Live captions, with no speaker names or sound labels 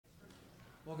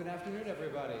Well, good afternoon,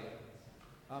 everybody.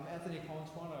 I'm Anthony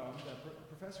Colantuono. I'm the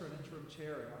professor and interim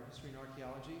chair in art history and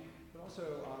archaeology, but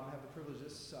also have the privilege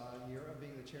this year of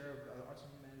being the chair of the Arts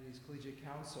and Humanities Collegiate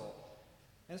Council.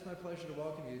 And it's my pleasure to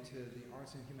welcome you to the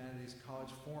Arts and Humanities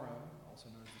College Forum, also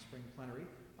known as the Spring Plenary,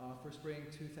 for spring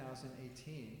 2018.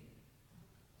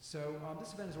 So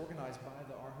this event is organized by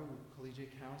the ARHU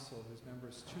Collegiate Council, whose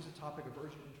members choose a topic of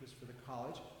urgent interest for the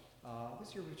college.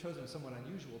 This year we've chosen a somewhat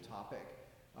unusual topic,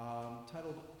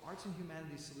 titled Arts and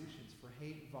Humanities Solutions for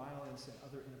Hate, Violence, and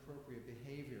Other Inappropriate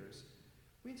Behaviors.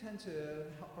 We intend to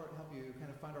help you kind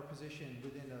of find our position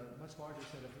within a much larger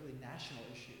set of really national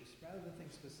issues, rather than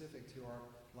things specific to our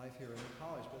life here in the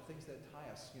college, but things that tie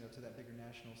us, to that bigger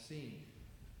national scene.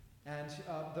 And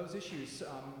those issues,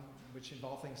 which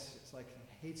involve things like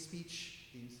hate speech,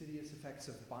 the insidious effects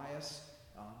of bias,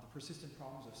 the persistent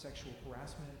problems of sexual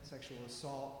harassment, sexual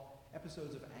assault,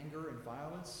 episodes of anger and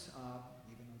violence,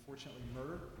 even unfortunately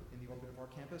murder in the orbit of our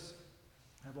campus,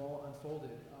 have all unfolded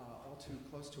all too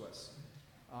close to us.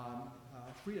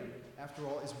 Freedom, after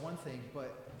all, is one thing,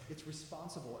 but its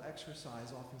responsible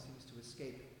exercise often seems to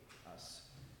escape us.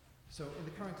 So in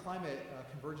the current climate,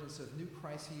 convergence of new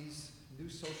crises, new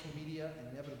social media, and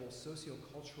inevitable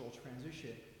socio-cultural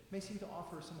transition may seem to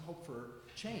offer some hope for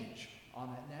change on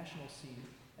that national scene,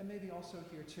 and maybe also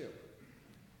here too.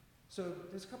 So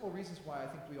there's a couple of reasons why I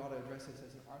think we ought to address this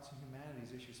as an arts and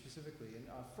humanities issue specifically. And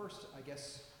first, I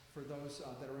guess, for those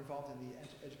that are involved in the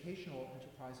educational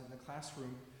enterprise in the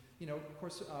classroom, of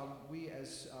course, we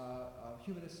as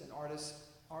humanists and artists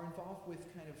are involved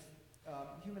with kind of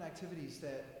human activities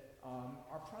that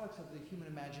are products of the human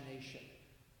imagination,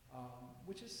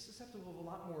 which is susceptible of a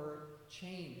lot more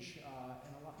change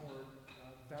and a lot more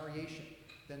variation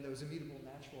than those immutable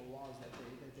natural laws that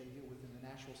they deal with in the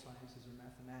natural sciences or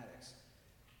mathematics.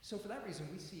 So for that reason,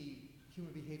 we see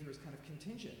human behavior as kind of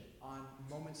contingent on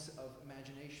moments of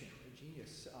imagination or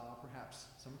genius, perhaps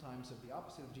sometimes of the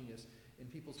opposite of genius in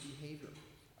people's behavior.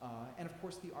 And of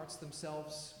course, the arts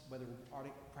themselves, whether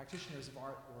we're practitioners of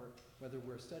art or whether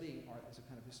we're studying art as a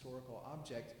kind of historical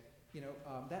object,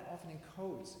 that often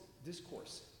encodes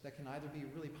discourse that can either be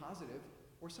really positive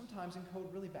or sometimes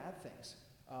encode really bad things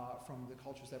from the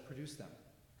cultures that produce them.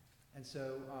 And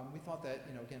so we thought that,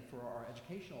 again, for our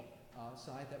educational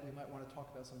side, that we might want to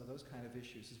talk about some of those kind of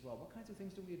issues as well. What kinds of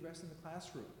things do we address in the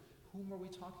classroom? Whom are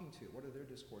we talking to? What are their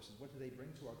discourses? What do they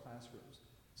bring to our classrooms?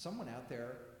 Someone out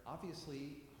there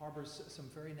obviously harbors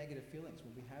some very negative feelings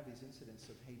when we have these incidents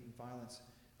of hate and violence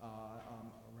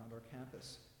around our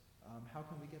campus. How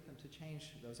can we get them to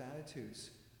change those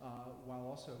attitudes while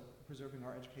also preserving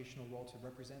our educational role to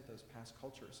represent those past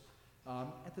cultures?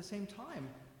 At the same time,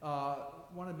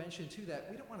 want to mention too that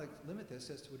we don't want to limit this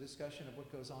as to a discussion of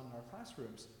what goes on in our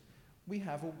classrooms. We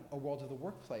have a world of the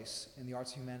workplace in the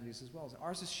arts and humanities as well.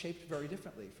 Ours is shaped very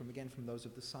differently from those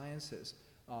of the sciences.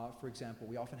 For example,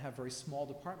 we often have very small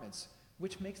departments,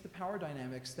 which makes the power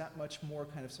dynamics that much more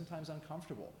kind of sometimes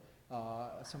uncomfortable,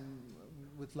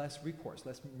 with less recourse,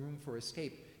 less room for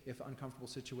escape if uncomfortable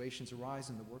situations arise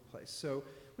in the workplace. So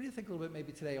what do you think a little bit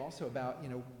maybe today also about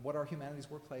what our humanities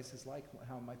workplace is like,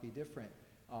 how it might be different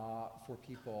for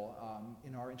people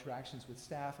in our interactions with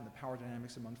staff and the power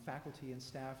dynamics among faculty and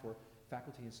staff, or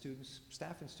faculty and students,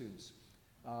 staff and students.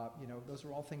 Those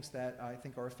are all things that I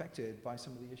think are affected by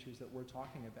some of the issues that we're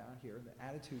talking about here, the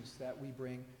attitudes that we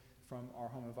bring from our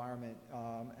home environment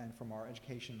and from our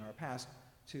education in our past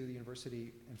to the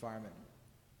university environment.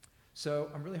 So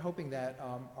I'm really hoping that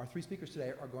our three speakers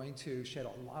today are going to shed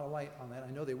a lot of light on that.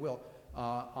 I know they will,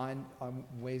 on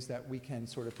ways that we can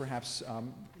sort of perhaps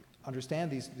understand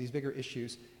these bigger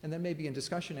issues. And then maybe in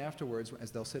discussion afterwards,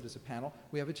 as they'll sit as a panel,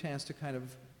 we have a chance to kind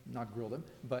of, not grill them,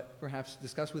 but perhaps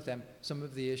discuss with them some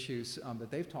of the issues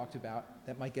that they've talked about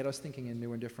that might get us thinking in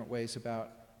new and different ways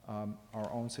about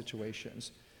our own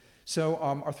situations. So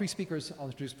our three speakers, I'll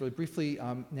introduce really briefly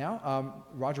now.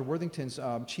 Roger Worthington's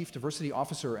Chief Diversity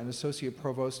Officer and Associate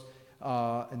Provost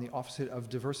in the Office of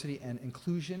Diversity and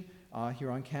Inclusion here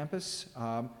on campus.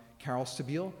 Carol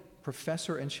Stabile,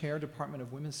 Professor and Chair, Department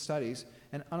of Women's Studies.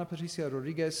 And Ana Patricia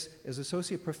Rodriguez is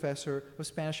Associate Professor of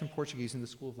Spanish and Portuguese in the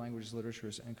School of Languages,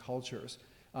 Literatures, and Cultures.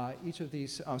 Each of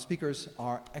these speakers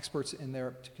are experts in their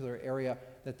particular area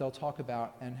that they'll talk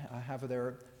about and have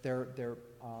their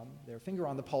finger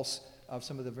on the pulse of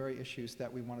some of the very issues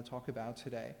that we want to talk about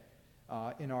today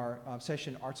in our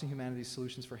session, Arts and Humanities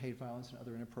Solutions for Hate, Violence, and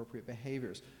Other Inappropriate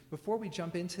Behaviors. Before we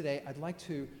jump in today, I'd like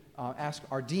to ask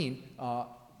our Dean,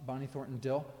 Bonnie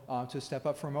Thornton-Dill, to step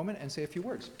up for a moment and say a few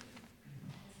words.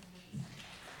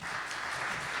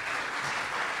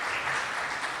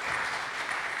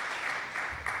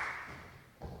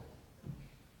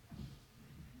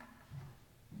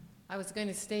 I was going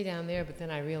to stay down there, but then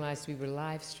I realized we were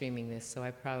live streaming this, so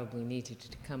I probably needed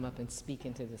to come up and speak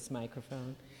into this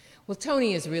microphone. Well,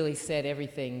 Tony has really said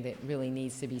everything that really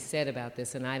needs to be said about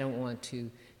this, and I don't want to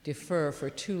defer for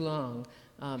too long.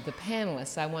 The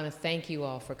panelists, I want to thank you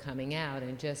all for coming out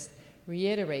and just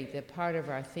reiterate that part of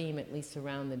our theme, at least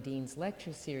around the Dean's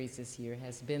Lecture Series this year,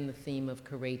 has been the theme of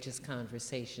courageous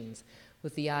conversations,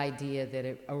 with the idea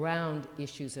that around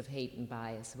issues of hate and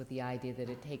bias, with the idea that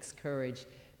it takes courage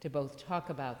to both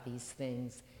talk about these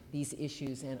things, these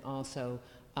issues, and also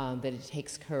that it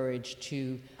takes courage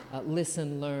to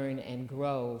listen, learn, and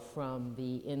grow from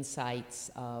the insights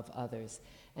of others.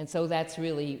 And so that's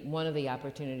really one of the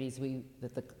opportunities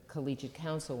that the Collegiate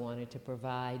Council wanted to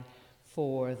provide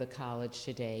for the college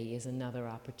today, is another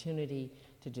opportunity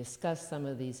to discuss some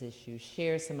of these issues,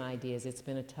 share some ideas. It's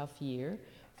been a tough year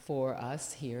for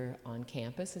us here on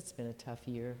campus. It's been a tough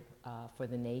year for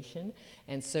the nation,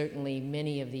 and certainly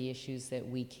many of the issues that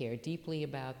we care deeply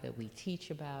about, that we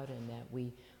teach about, and that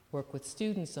we work with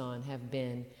students on have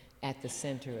been at the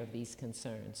center of these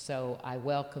concerns. So I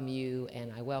welcome you,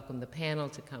 and I welcome the panel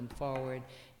to come forward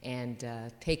and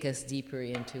take us deeper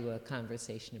into a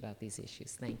conversation about these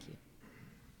issues. Thank you.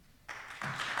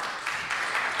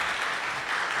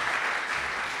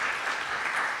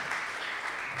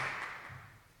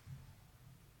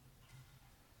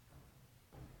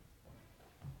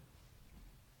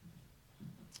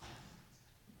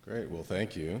 Great, well,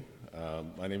 thank you.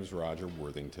 My name is Roger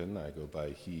Worthington. I go by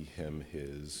he, him,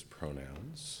 his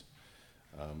pronouns.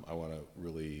 I want to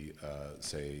really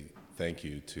say thank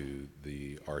you to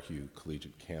the ARHU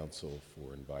Collegiate Council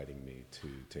for inviting me to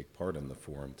take part in the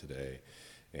forum today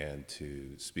and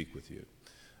to speak with you.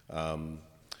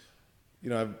 You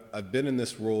know, I've been in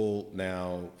this role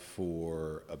now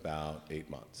for about 8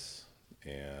 months,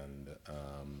 and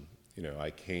you know, I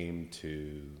came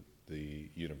to the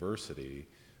university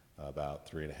about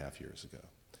 3.5 years ago.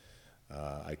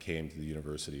 I came to the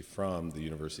university from the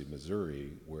University of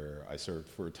Missouri, where I served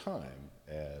for a time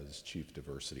as Chief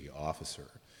Diversity Officer,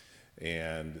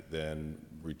 and then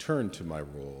returned to my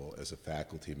role as a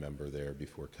faculty member there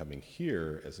before coming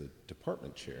here as a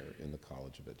department chair in the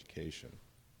College of Education.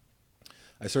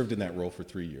 I served in that role for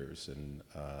 3 years and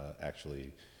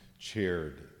actually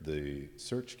chaired the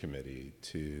search committee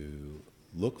to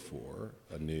look for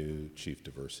a new Chief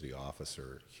Diversity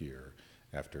Officer here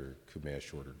after Kumea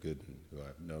Shorter-Gooden, who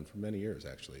I've known for many years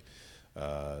actually,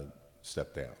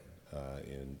 stepped down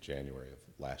in January of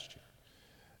last year.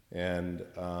 And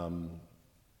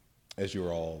as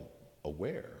you're all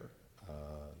aware,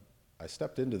 I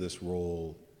stepped into this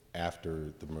role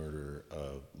after the murder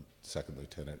of Second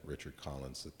Lieutenant Richard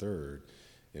Collins III,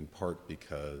 in part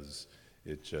because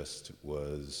it just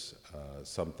was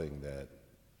something that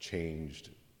changed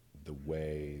the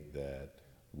way that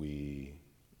we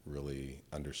really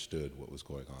understood what was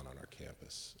going on our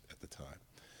campus at the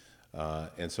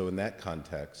time. And so in that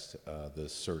context, the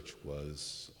search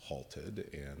was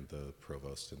halted, and the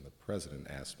provost and the president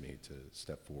asked me to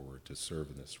step forward to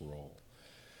serve in this role.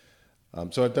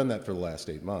 So I've done that for the last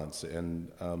 8 months,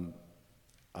 and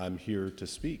I'm here to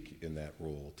speak in that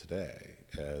role today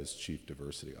as Chief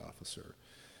Diversity Officer.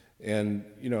 And,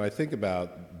 you know, I think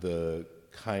about the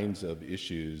kinds of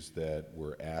issues that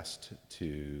we're asked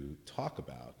to talk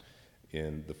about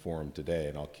in the forum today,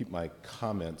 and I'll keep my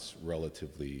comments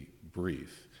relatively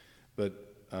brief. But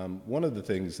one of the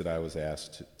things that I was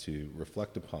asked to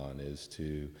reflect upon is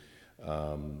to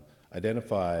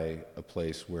identify a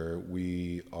place where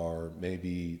we are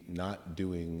maybe not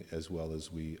doing as well as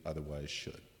we otherwise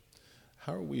should.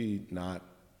 How are we not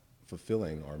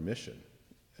fulfilling our mission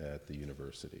at the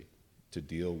university to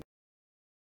deal with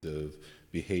the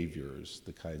behaviors,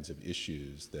 the kinds of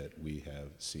issues that we have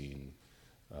seen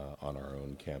on our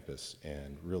own campus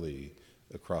and really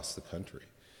across the country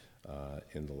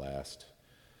in the last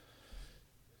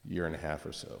 1.5 years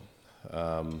or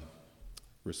so?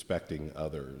 Respecting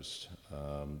others,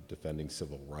 defending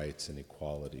civil rights and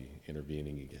equality,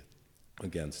 intervening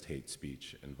against hate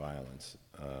speech and violence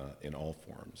in all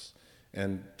forms,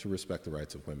 and to respect the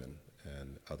rights of women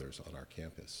and others on our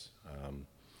campus.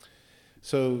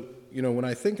 So, you know, when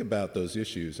I think about those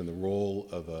issues and the role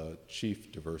of a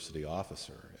Chief Diversity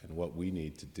Officer and what we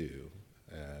need to do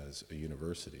as a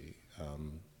university,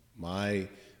 my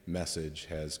message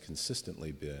has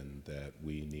consistently been that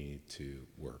we need to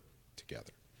work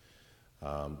together.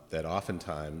 That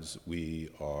oftentimes we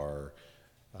are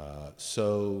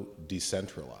so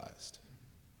decentralized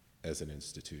as an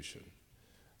institution,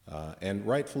 and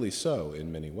rightfully so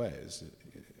in many ways.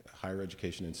 Higher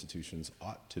education institutions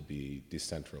ought to be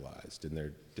decentralized in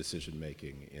their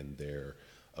decision-making, in their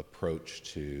approach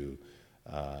to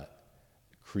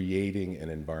creating an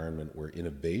environment where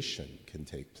innovation can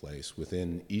take place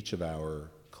within each of our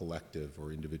collective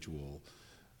or individual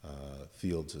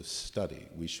fields of study.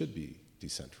 We should be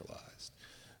decentralized.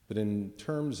 But in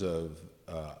terms of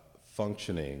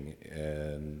functioning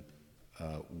and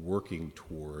working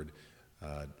toward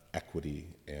equity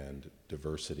and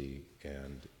diversity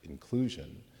and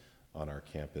inclusion on our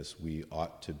campus, we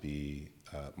ought to be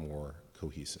more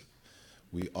cohesive.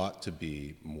 We ought to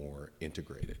be more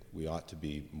integrated. We ought to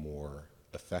be more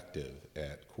effective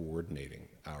at coordinating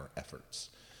our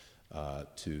efforts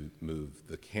to move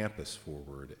the campus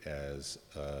forward as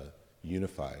a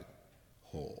unified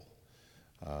whole.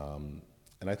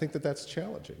 And I think that that's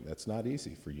challenging. That's not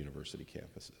easy for university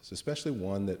campuses, especially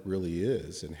one that really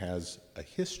is and has a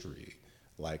history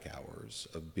like ours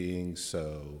of being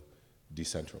so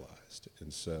decentralized.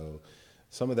 And so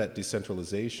some of that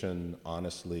decentralization,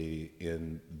 honestly,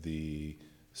 in the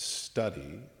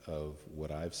study of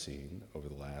what I've seen over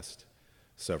the last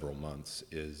several months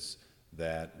is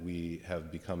that we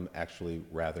have become actually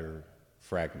rather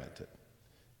fragmented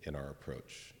in our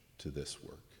approach to this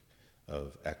work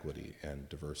of equity and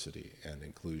diversity and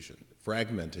inclusion.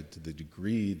 Fragmented to the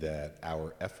degree that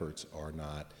our efforts are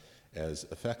not as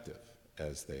effective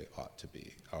as they ought to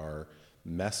be. Our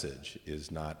message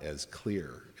is not as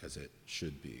clear as it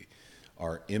should be.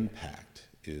 Our impact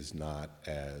is not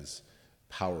as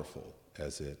powerful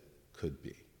as it could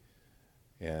be.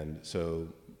 And so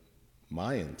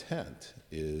my intent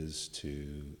is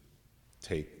to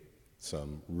take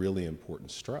some really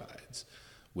important strides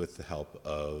with the help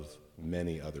of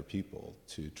many other people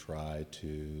to try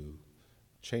to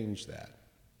change that,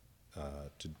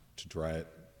 to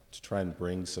try and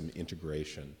bring some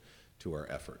integration to our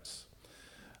efforts.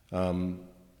 How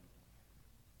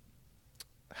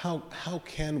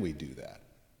can we do that?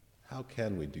 How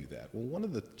can we do that? Well, one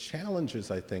of the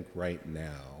challenges I think right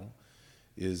now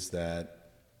is that,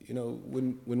 you know,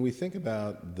 when we think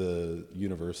about the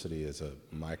university as a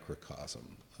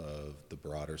microcosm of the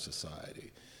broader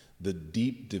society, the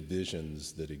deep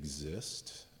divisions that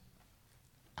exist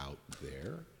out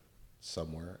there,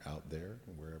 somewhere out there,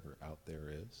 wherever out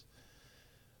there is,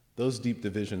 those deep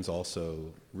divisions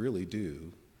also really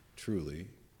do truly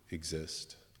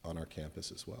exist on our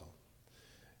campus as well,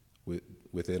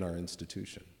 within our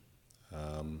institution.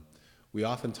 We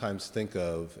oftentimes think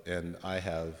of, and I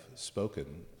have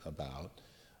spoken about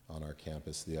on our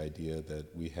campus, the idea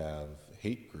that we have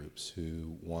hate groups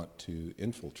who want to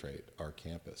infiltrate our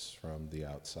campus from the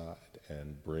outside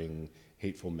and bring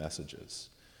hateful messages.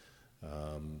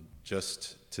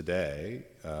 Just today,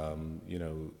 you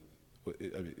know,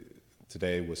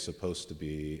 today was supposed to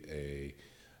be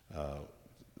an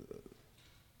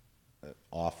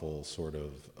awful sort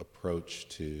of approach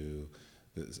to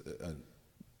this,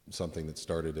 something that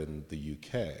started in the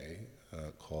UK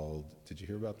called, did you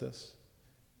hear about this?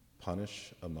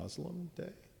 Punish a Muslim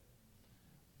Day?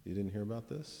 You didn't hear about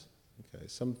this? Okay,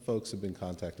 some folks have been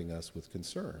contacting us with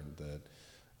concern that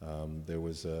there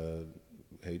was a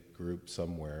hate group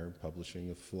somewhere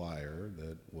publishing a flyer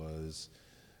that was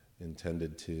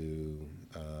intended to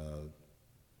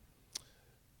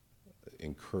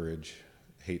encourage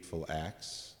hateful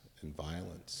acts and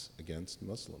violence against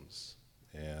Muslims,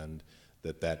 and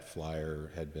that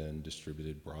flyer had been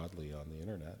distributed broadly on the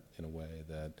internet in a way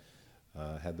that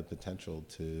had the potential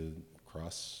to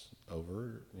cross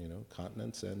over, you know,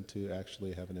 continents and to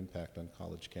actually have an impact on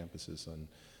college campuses on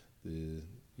the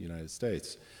United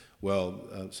States.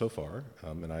 Well, so far,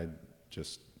 and I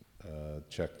just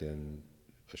checked in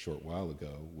a short while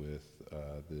ago with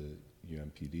the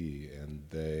UMPD, and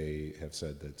they have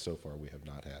said that so far we have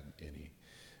not had any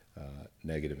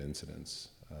negative incidents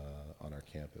on our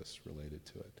campus related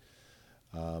to it.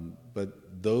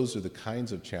 But those are the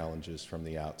kinds of challenges from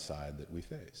the outside that we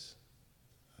face.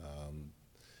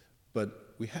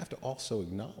 But we have to also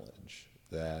acknowledge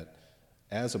that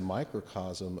as a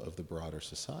microcosm of the broader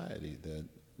society, that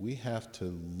we have to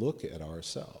look at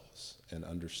ourselves and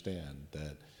understand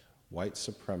that white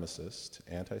supremacist,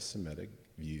 anti-Semitic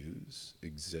views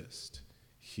exist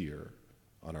here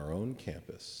on our own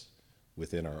campus,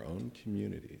 within our own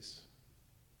communities.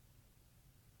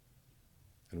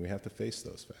 And we have to face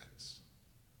those facts.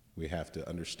 We have to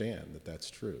understand that that's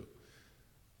true.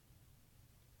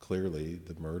 Clearly,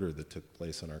 the murder that took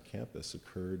place on our campus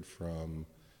occurred from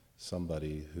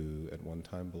somebody who at one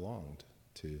time belonged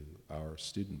to our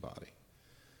student body.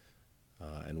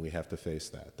 And we have to face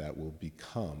that. That will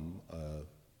become a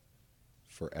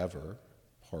forever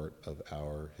part of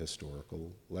our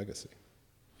historical legacy.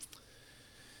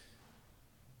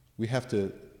 We have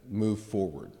to move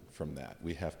forward from that.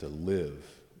 We have to live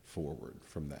forward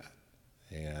from that.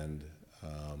 And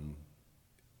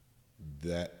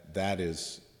that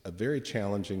is a very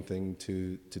challenging thing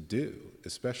to do,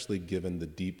 especially given the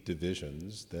deep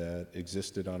divisions that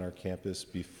existed on our campus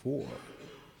before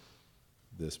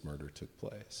this murder took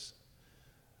place.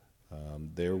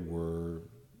 There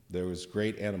was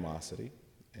great animosity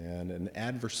and an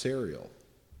adversarial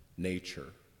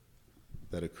nature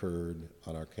that occurred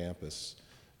on our campus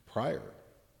prior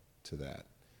to that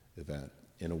event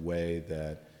in a way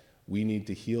that we need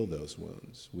to heal those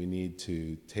wounds. We need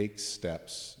to take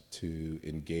steps to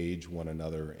engage one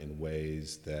another in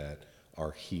ways that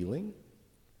are healing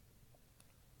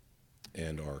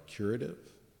and are curative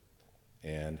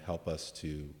and help us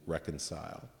to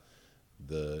reconcile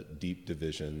the deep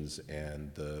divisions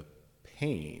and the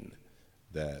pain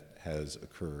that has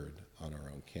occurred on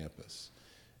our own campus.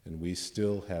 And we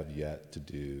still have yet to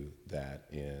do that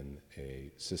in a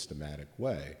systematic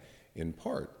way, in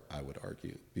part, I would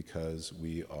argue, because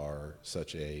we are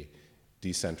such a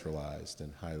decentralized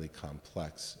and highly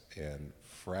complex and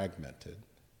fragmented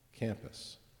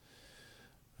campus.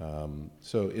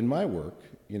 So in my work,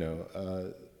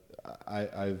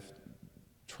 I've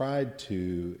tried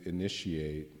to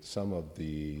initiate some of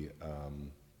the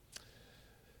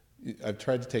I've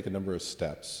tried to take a number of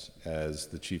steps as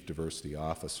the Chief Diversity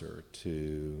Officer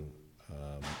to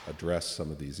address some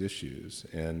of these issues,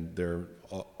 and there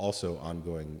are also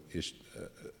ongoing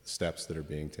steps that are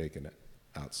being taken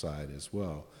outside as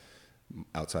well,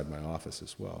 outside my office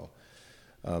as well,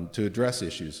 to address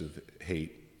issues of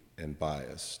hate and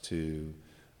bias, to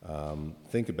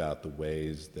think about the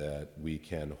ways that we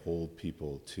can hold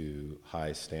people to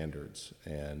high standards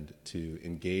and to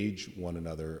engage one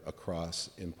another across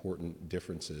important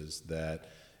differences that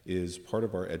is part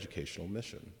of our educational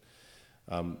mission.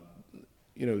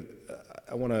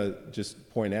 I want to just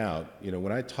point out,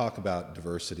 when I talk about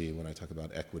diversity, when I talk about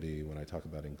equity, when I talk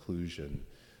about inclusion,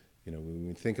 when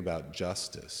we think about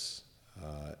justice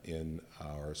in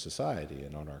our society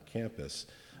and on our campus,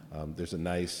 there's a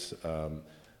nice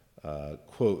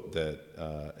quote that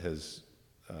has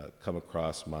come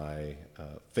across my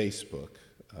Facebook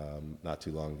not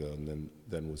too long ago, and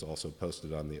then was also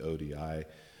posted on the ODI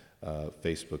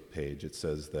Facebook page. It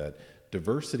says that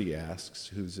diversity asks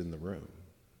who's in the room.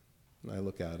 And I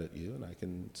look out at you and I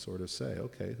can sort of say,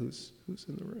 okay, who's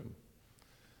in the room,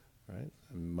 right?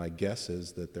 And my guess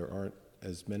is that there aren't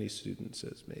as many students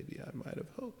as maybe I might have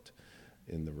hoped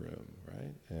in the room,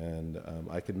 right? And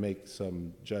I could make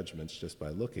some judgments just by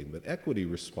looking, but equity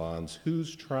responds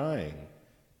who's trying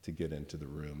to get into the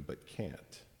room but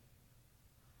can't,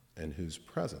 and whose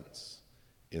presence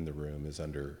in the room is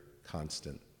under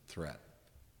constant threat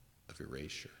of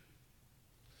erasure.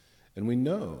 And we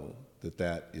know that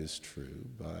that is true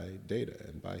by data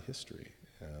and by history,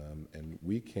 and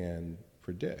we can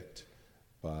predict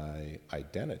by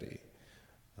identity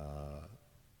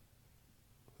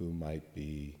who might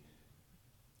be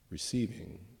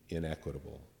receiving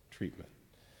inequitable treatment.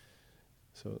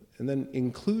 So, and then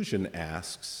inclusion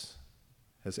asks,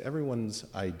 has everyone's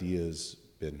ideas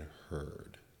been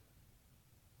heard?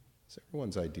 Has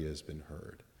everyone's ideas been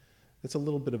heard? It's a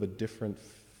little bit of a different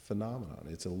phenomenon.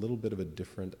 It's a little bit of a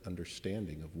different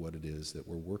understanding of what it is that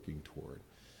we're working toward.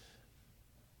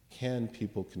 Can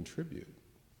people contribute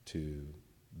to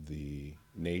the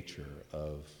nature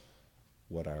of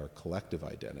what our collective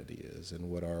identity is, and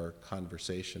what our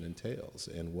conversation entails,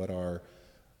 and what our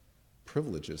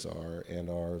privileges are and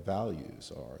our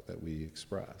values are that we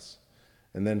express?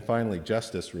 And then finally,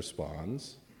 justice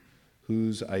responds,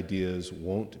 whose ideas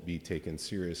won't be taken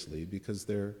seriously because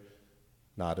they're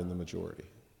not in the majority.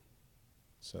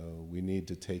 So we need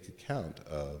to take account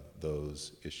of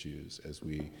those issues as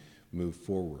we move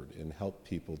forward and help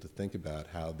people to think about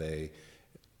how they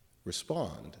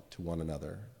respond to one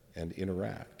another and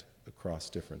interact across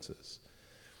differences.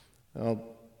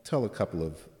 I'll tell a couple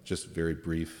of just very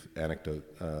brief anecdotes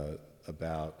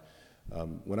about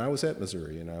when I was at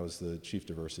Missouri and I was the Chief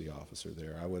Diversity Officer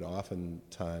there. I would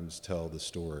oftentimes tell the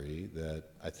story that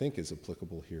I think is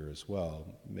applicable here as well,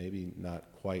 maybe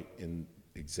not quite in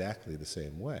exactly the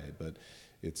same way, but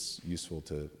it's useful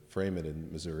to frame it in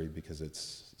Missouri because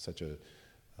it's such a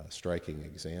striking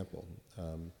example.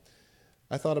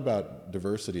 I thought about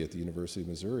diversity at the University of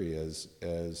Missouri as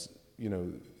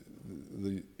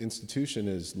the institution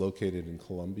is located in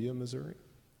Columbia, Missouri.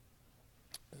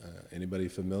 Anybody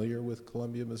familiar with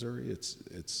Columbia, Missouri?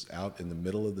 It's out in the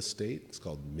middle of the state. It's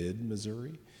called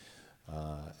mid-Missouri,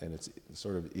 and it's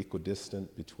sort of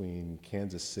equidistant between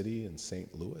Kansas City and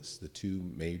St. Louis, the two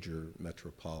major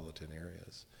metropolitan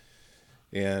areas.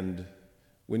 And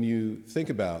when you think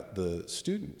about the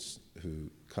students who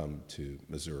come to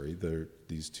Missouri, there are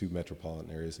these two metropolitan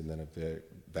areas and then a very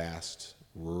vast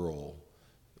rural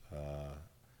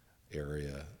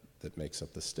area that makes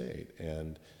up the state.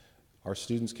 And our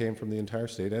students came from the entire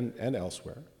state and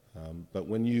elsewhere. But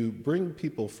when you bring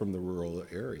people from the rural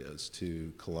areas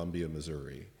to Columbia,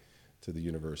 Missouri, to the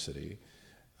university,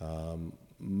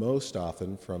 most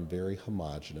often from very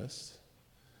homogeneous,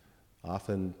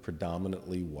 often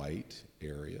predominantly white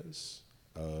areas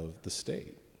of the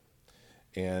state.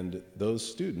 And those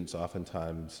students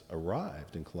oftentimes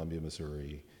arrived in Columbia,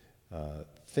 Missouri,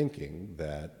 thinking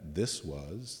that this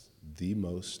was the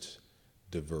most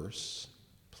diverse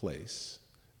place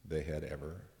they had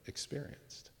ever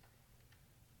experienced.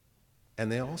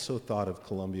 And they also thought of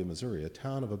Columbia, Missouri, a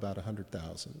town of about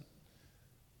 100,000,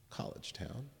 college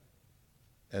town,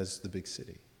 as the big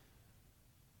city.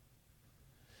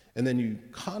 And then you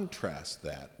contrast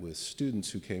that with students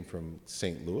who came from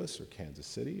St. Louis or Kansas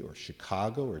City or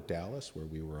Chicago or Dallas, where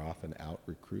we were often out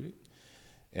recruiting.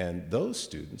 And those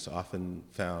students often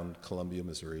found Columbia,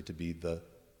 Missouri to be the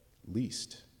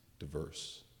least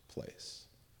diverse place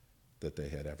that they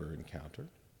had ever encountered,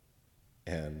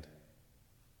 and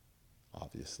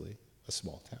obviously a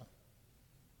small town.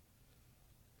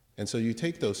 And so you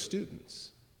take those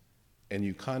students and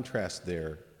you contrast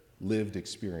their lived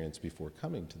experience before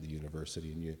coming to the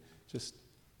university, and you just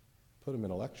put them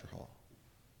in a lecture hall,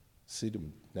 seat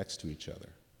them next to each other,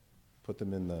 put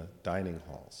them in the dining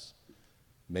halls,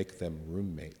 make them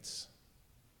roommates,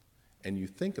 and you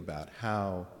think about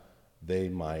how they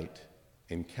might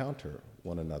encounter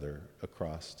one another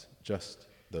across just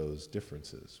those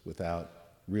differences without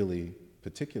really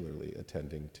particularly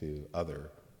attending to other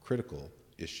critical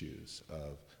issues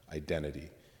of identity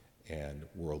and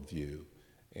worldview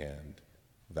and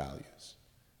values.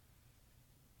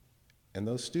 And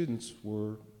those students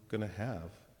were going to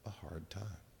have a hard time.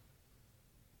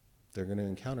 They're going to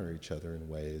encounter each other in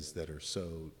ways that are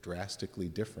so drastically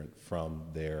different from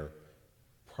their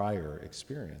prior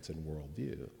experience and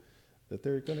worldview that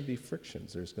there are going to be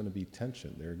frictions, there's going to be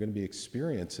tension, there are going to be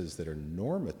experiences that are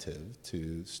normative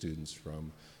to students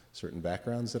from certain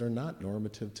backgrounds that are not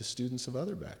normative to students of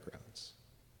other backgrounds.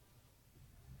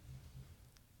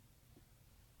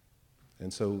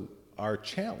 And so our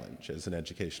challenge as an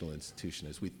educational institution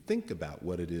as we think about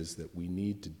what it is that we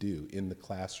need to do in the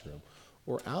classroom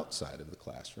or outside of the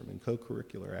classroom in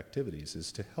co-curricular activities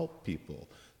is to help people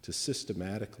to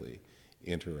systematically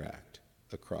interact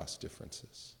across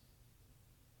differences.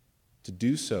 To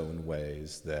do so in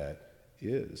ways that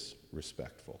is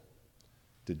respectful,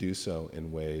 to do so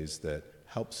in ways that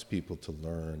helps people to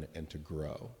learn and to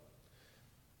grow,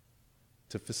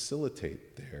 to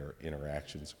facilitate their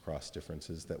interactions across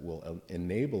differences that will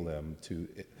enable them to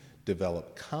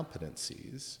develop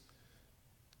competencies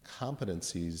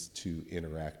to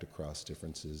interact across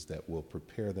differences that will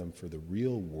prepare them for the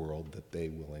real world that they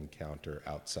will encounter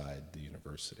outside the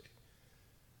university.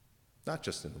 Not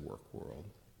just in the work world,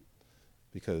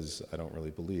 because I don't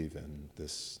really believe in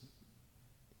this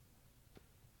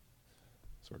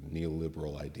sort of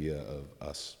neoliberal idea of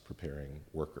us preparing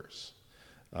workers.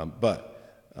 But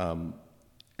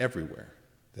everywhere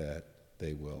that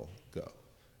they will go,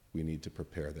 we need to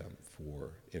prepare them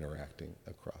for interacting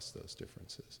across those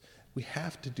differences. We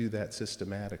have to do that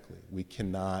systematically. We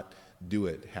cannot do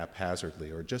it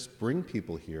haphazardly or just bring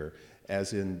people here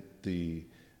as in the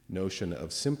notion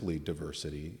of simply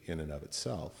diversity in and of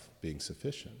itself being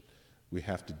sufficient. We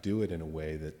have to do it in a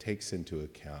way that takes into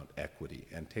account equity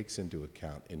and takes into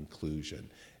account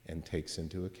inclusion and takes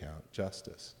into account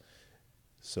justice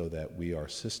so that we are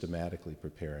systematically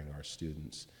preparing our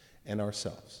students and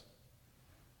ourselves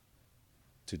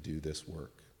to do this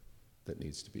work that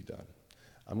needs to be done.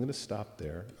 I'm going to stop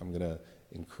there. I'm going to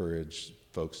encourage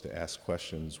folks to ask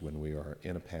questions when we are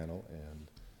in a panel, and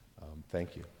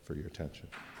thank you for your attention.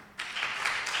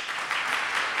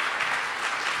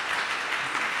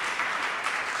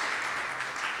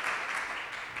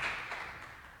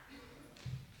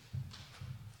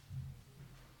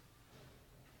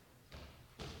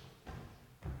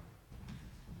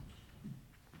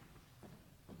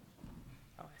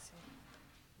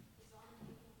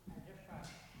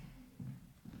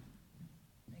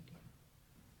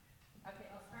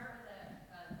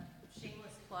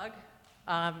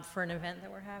 For an event that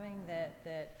we're having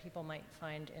that people might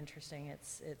find interesting.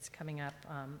 It's coming up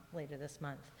later this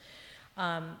month.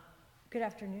 Good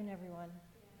afternoon, everyone.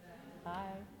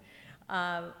 Hi.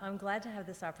 I'm glad to have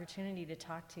this opportunity to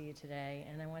talk to you today,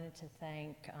 and I wanted to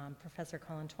thank Professor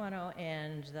Colantuono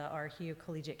and the ARHU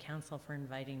Collegiate Council for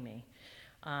inviting me.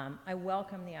 I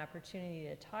welcome the opportunity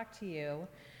to talk to you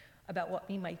about what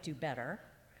we might do better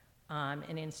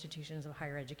in institutions of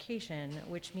higher education,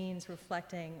 which means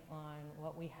reflecting on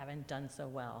what we haven't done so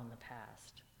well in the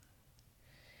past.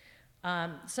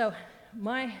 So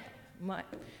my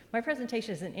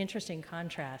presentation is an interesting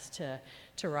contrast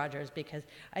to Roger's, because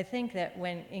I think that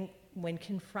when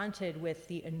confronted with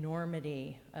the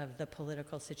enormity of the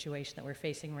political situation that we're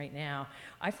facing right now,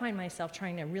 I find myself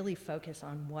trying to really focus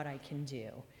on what I can do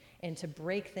and to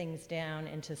break things down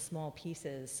into small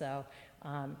pieces, so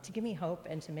to give me hope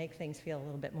and to make things feel a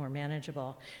little bit more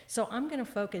manageable. So I'm going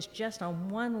to focus just on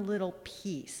one little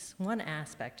piece, one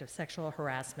aspect of sexual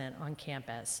harassment on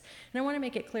campus. And I want to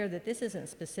make it clear that this isn't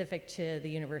specific to the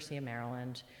University of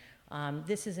Maryland.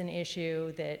 This is an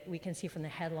issue that we can see from the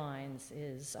headlines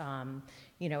is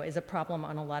a problem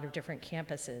on a lot of different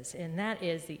campuses, and that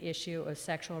is the issue of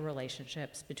sexual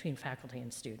relationships between faculty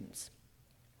and students.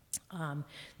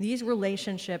 These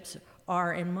relationships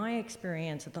are, in my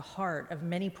experience, at the heart of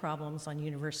many problems on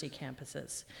university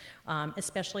campuses,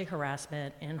 especially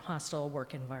harassment and hostile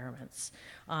work environments.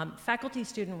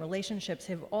 Faculty-student relationships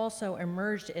have also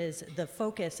emerged as the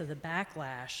focus of the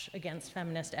backlash against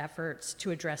feminist efforts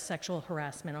to address sexual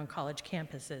harassment on college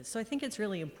campuses. So I think it's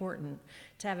really important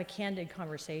to have a candid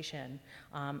conversation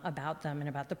about them and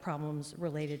about the problems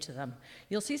related to them.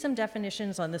 You'll see some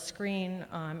definitions on the screen.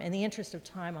 In the interest of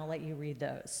time, I'll let you read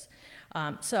those.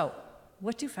 So,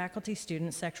 what do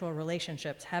faculty-student sexual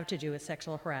relationships have to do with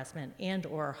sexual harassment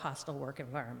and/or hostile work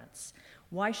environments?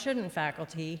 Why shouldn't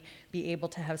faculty be able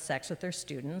to have sex with their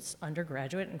students,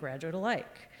 undergraduate and graduate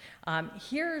alike?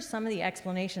 Here are some of the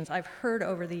explanations I've heard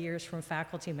over the years from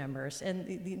faculty members,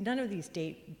 and none of these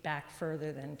date back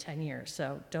further than 10 years,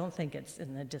 so don't think it's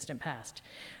in the distant past.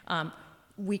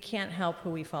 We can't help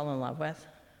who we fall in love with.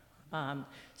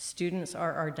 Students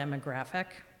are our demographic.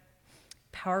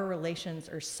 Power relations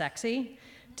are sexy.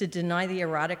 To deny the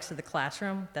erotics of the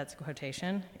classroom, that's a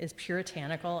quotation, is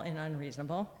puritanical and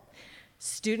unreasonable.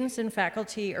 Students and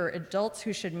faculty are adults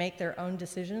who should make their own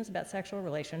decisions about sexual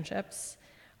relationships.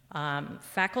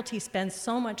 Faculty spend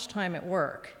so much time at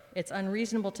work, it's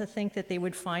unreasonable to think that they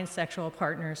would find sexual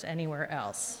partners anywhere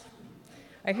else.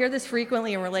 I hear this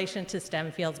frequently in relation to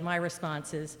STEM fields. My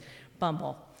response is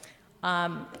Bumble.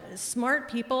 Smart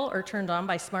people are turned on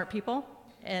by smart people.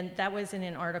 And that was in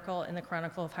an article in the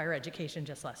Chronicle of Higher Education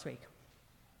just last week.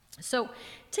 So,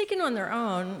 taken on their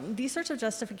own, these sorts of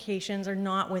justifications are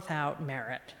not without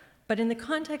merit. But in the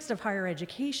context of higher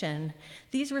education,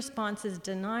 these responses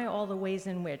deny all the ways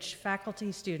in which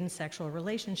faculty-student sexual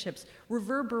relationships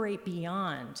reverberate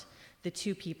beyond the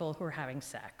two people who are having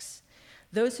sex.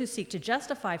 Those who seek to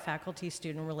justify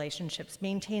faculty-student relationships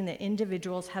maintain that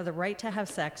individuals have the right to have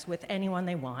sex with anyone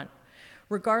they want,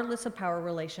 regardless of power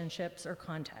relationships or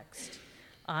context.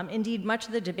 Indeed, much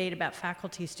of the debate about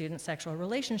faculty-student sexual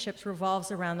relationships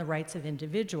revolves around the rights of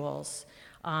individuals,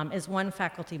 as one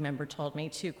faculty member told me,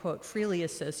 to, quote, freely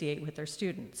associate with their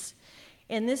students.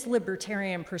 In this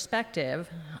libertarian perspective,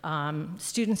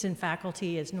 students and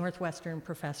faculty, as Northwestern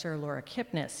professor Laura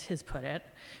Kipnis has put it,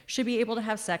 should be able to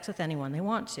have sex with anyone they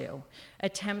want to.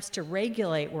 Attempts to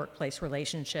regulate workplace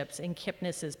relationships, in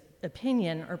Kipnis's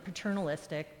opinion, are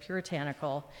paternalistic,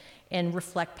 puritanical, and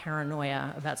reflect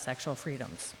paranoia about sexual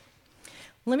freedoms.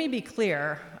 Let me be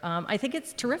clear, I think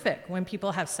it's terrific when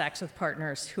people have sex with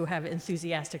partners who have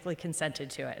enthusiastically consented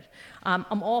to it.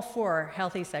 I'm all for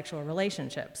healthy sexual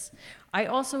relationships. I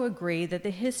also agree that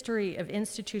the history of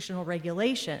institutional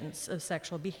regulations of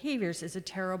sexual behaviors is a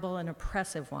terrible and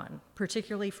oppressive one,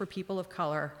 particularly for people of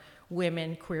color,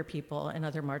 women, queer people, and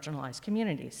other marginalized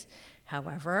communities.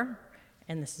 However,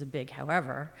 and this is a big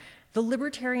however, the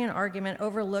libertarian argument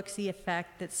overlooks the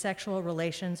effect that sexual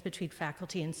relations between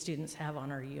faculty and students have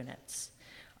on our units.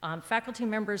 Faculty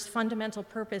members' fundamental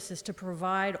purpose is to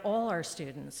provide all our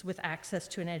students with access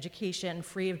to an education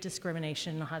free of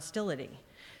discrimination and hostility.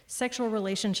 Sexual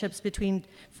relationships between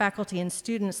faculty and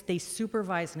students they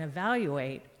supervise and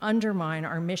evaluate undermine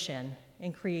our mission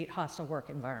and create hostile work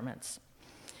environments,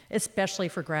 especially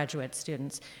for graduate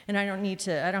students. And I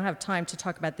don't have time to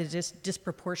talk about the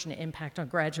disproportionate impact on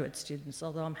graduate students,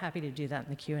 although I'm happy to do that in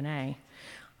the Q&A.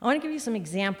 I want to give you some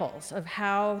examples of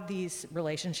how these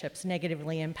relationships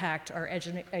negatively impact our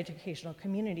educational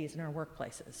communities and our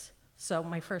workplaces. So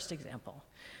my first example.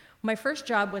 My first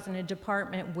job was in a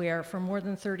department where, for more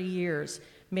than 30 years,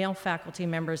 male faculty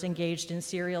members engaged in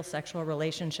serial sexual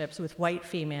relationships with white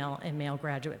female and male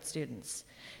graduate students.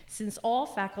 Since all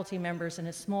faculty members in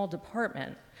a small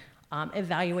department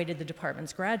evaluated the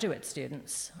department's graduate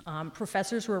students.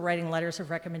 Professors were writing letters of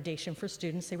recommendation for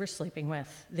students they were sleeping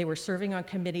with. They were serving on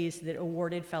committees that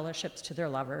awarded fellowships to their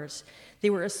lovers. They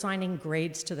were assigning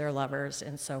grades to their lovers,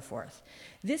 and so forth.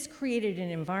 This created an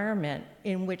environment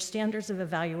in which standards of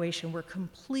evaluation were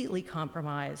completely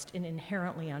compromised and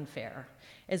inherently unfair.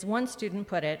 As one student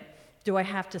put it, do I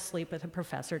have to sleep with a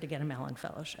professor to get a Mellon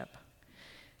Fellowship?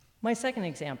 My second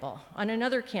example, on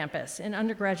another campus, an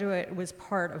undergraduate was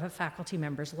part of a faculty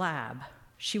member's lab.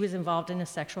 She was involved in a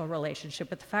sexual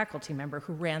relationship with the faculty member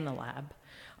who ran the lab.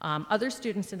 Other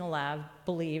students in the lab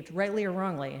believed, rightly or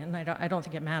wrongly, and I don't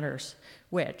think it matters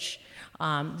which,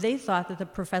 they thought that the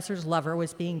professor's lover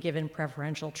was being given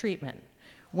preferential treatment.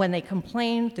 When they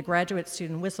complained, the graduate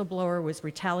student whistleblower was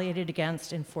retaliated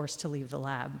against and forced to leave the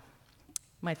lab.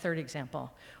 My third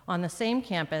example, on the same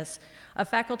campus, a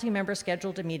faculty member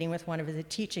scheduled a meeting with one of his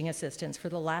teaching assistants for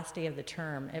the last day of the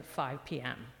term at 5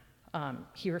 p.m.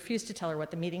 He refused to tell her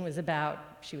what the meeting was about.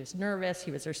 She was nervous.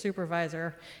 He was her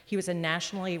supervisor. He was a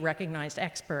nationally recognized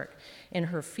expert in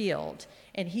her field,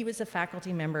 and he was a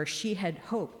faculty member she had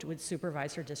hoped would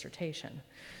supervise her dissertation.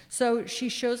 So she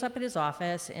shows up at his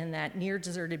office in that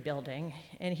near-deserted building,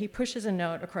 and he pushes a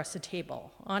note across the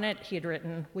table. On it, he had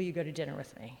written, "Will you go to dinner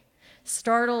with me?"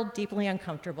 Startled, deeply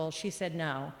uncomfortable, she said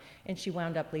no, and she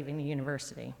wound up leaving the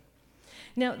university.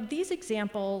 Now, these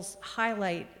examples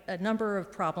highlight a number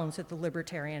of problems with the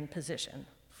libertarian position.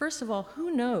 First of all, who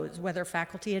knows whether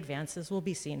faculty advances will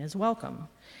be seen as welcome?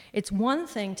 It's one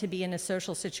thing to be in a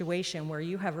social situation where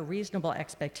you have a reasonable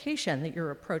expectation that you're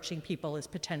approaching people as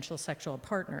potential sexual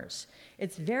partners.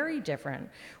 It's very different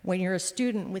when you're a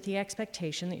student with the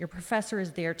expectation that your professor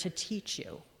is there to teach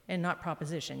you and not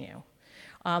proposition you.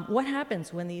 What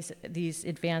happens when these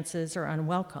advances are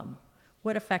unwelcome?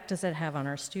 What effect does it have on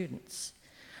our students?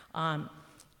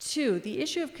 Two, the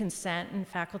issue of consent in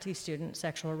faculty-student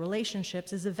sexual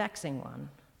relationships is a vexing one.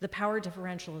 The power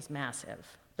differential is massive.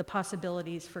 The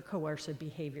possibilities for coercive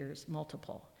behavior is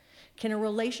multiple. Can a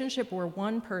relationship where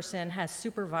one person has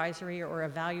supervisory or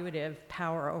evaluative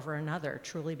power over another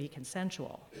truly be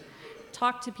consensual?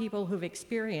 Talk to people who've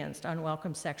experienced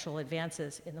unwelcome sexual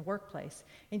advances in the workplace,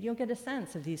 and you'll get a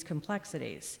sense of these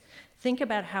complexities. Think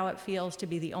about how it feels to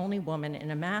be the only woman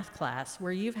in a math class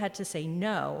where you've had to say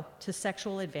no to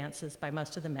sexual advances by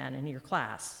most of the men in your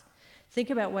class. Think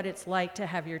about what it's like to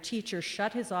have your teacher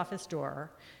shut his office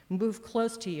door, move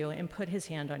close to you, and put his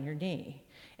hand on your knee.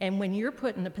 And when you're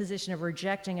put in the position of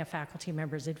rejecting a faculty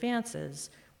member's advances,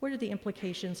 what are the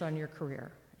implications on your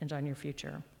career and on your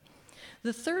future?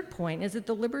 The third point is that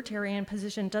the libertarian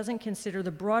position doesn't consider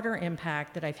the broader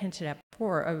impact that I've hinted at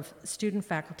before of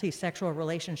student-faculty sexual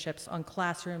relationships on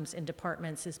classrooms and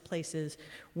departments as places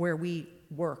where we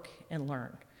work and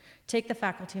learn. Take the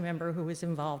faculty member who was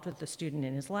involved with the student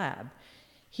in his lab.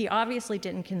 He obviously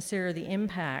didn't consider the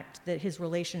impact that his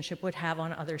relationship would have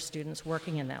on other students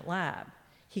working in that lab.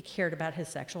 He cared about his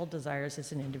sexual desires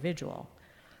as an individual.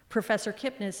 Professor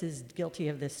Kipnis is guilty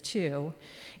of this too,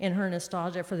 in her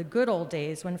nostalgia for the good old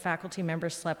days when faculty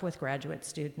members slept with graduate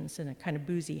students in a kind of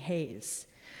boozy haze.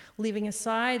 Leaving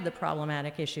aside the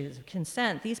problematic issues of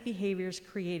consent, these behaviors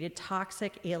created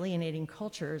toxic, alienating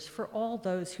cultures for all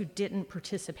those who didn't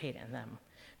participate in them,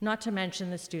 not to mention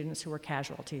the students who were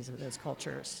casualties of those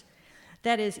cultures.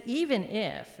 That is, even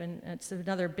if, and it's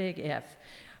another big if,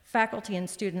 faculty and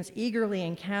students eagerly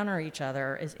encounter each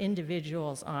other as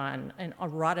individuals on an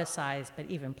eroticized but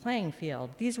even playing field,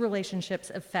 these relationships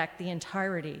affect the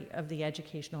entirety of the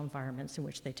educational environments in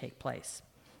which they take place.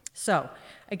 So,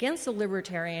 against the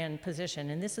libertarian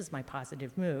position, and this is my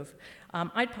positive move,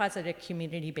 I'd posit a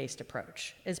community-based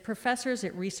approach. As professors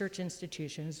at research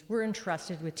institutions, we're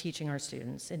entrusted with teaching our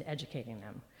students and educating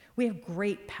them. We have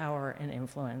great power and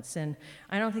influence, and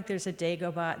I don't think there's a day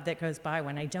that goes by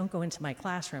when I don't go into my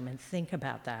classroom and think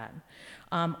about that.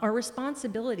 Our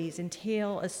responsibilities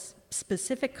entail a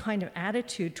specific kind of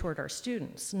attitude toward our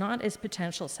students, not as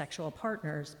potential sexual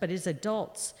partners, but as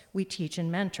adults we teach and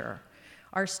mentor.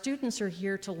 Our students are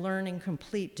here to learn and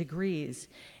complete degrees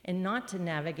and not to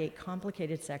navigate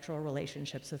complicated sexual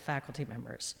relationships with faculty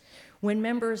members. When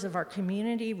members of our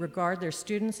community regard their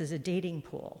students as a dating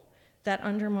pool, that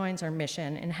undermines our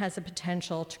mission and has the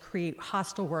potential to create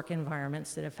hostile work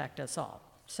environments that affect us all.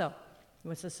 So,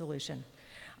 what's the solution?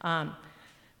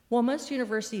 While most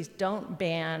universities don't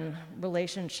ban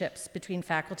relationships between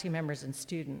faculty members and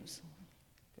students,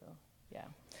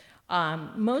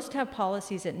 most have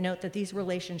policies that note that these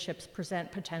relationships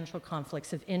present potential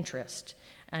conflicts of interest.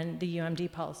 And the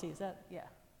UMD policy, is that it?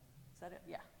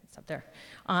 Yeah, It's up there.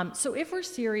 So if we're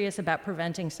serious about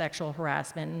preventing sexual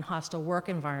harassment in hostile work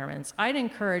environments, I'd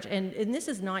encourage, and this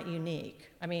is not unique.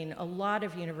 I mean, a lot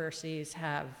of universities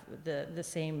have the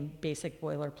same basic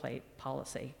boilerplate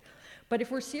policy. But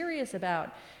if we're serious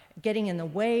about getting in the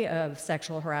way of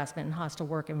sexual harassment in hostile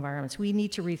work environments, we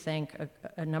need to rethink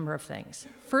a number of things.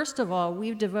 First of all,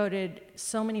 we've devoted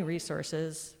so many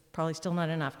resources, probably still not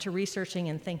enough, to researching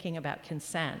and thinking about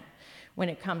consent when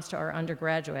it comes to our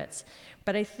undergraduates.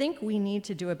 But I think we need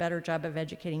to do a better job of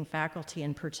educating faculty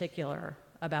in particular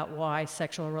about why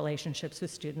sexual relationships with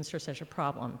students are such a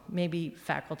problem. Maybe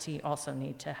faculty also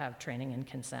need to have training in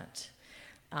consent.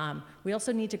 We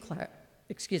also need to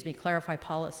clarify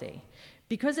policy.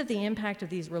 Because of the impact of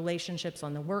these relationships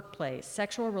on the workplace,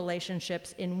 sexual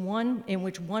relationships in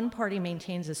which one party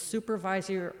maintains a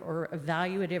supervisory or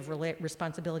evaluative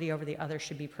responsibility over the other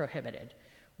should be prohibited.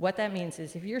 What that means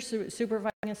is if you're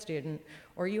supervising a student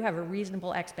or you have a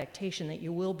reasonable expectation that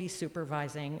you will be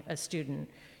supervising a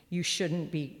student, you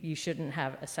shouldn't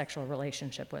have a sexual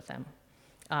relationship with them.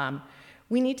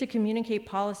 We need to communicate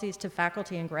policies to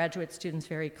faculty and graduate students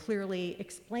very clearly,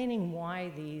 explaining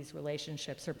why these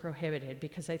relationships are prohibited,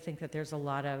 because I think that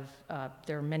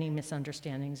there are many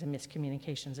misunderstandings and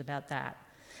miscommunications about that.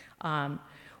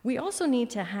 We also need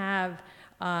to have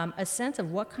a sense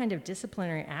of what kind of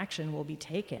disciplinary action will be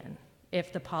taken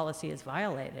if the policy is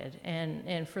violated.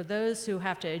 And for those who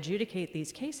have to adjudicate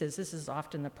these cases, this is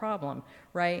often the problem,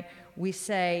 right? We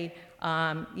say,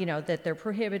 that they're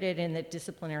prohibited and that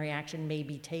disciplinary action may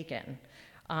be taken.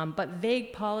 But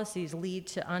vague policies lead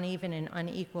to uneven and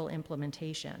unequal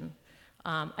implementation.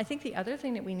 I think the other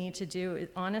thing that we need to do,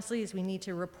 honestly, is we need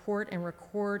to report and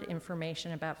record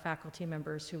information about faculty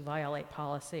members who violate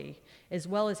policy, as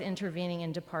well as intervening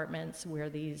in departments where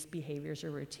these behaviors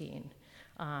are routine.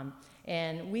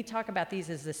 And we talk about these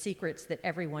as the secrets that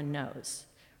everyone knows,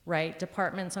 right?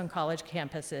 Departments on college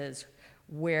campuses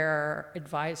where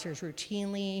advisors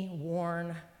routinely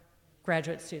warn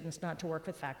graduate students not to work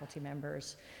with faculty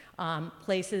members,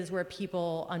 places where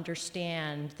people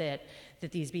understand that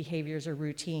these behaviors are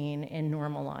routine and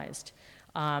normalized.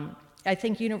 I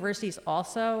think universities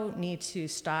also need to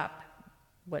stop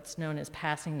what's known as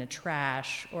passing the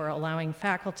trash or allowing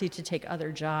faculty to take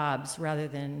other jobs rather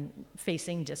than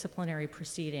facing disciplinary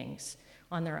proceedings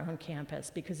on their own campus,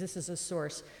 because this is a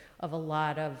source of a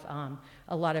lot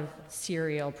of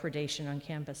serial predation on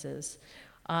campuses.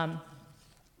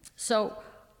 So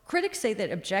critics say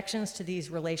that objections to these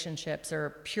relationships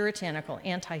are puritanical,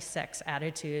 anti-sex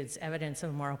attitudes, evidence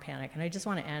of moral panic, and I just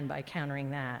want to end by countering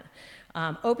that.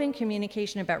 Open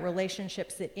communication about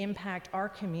relationships that impact our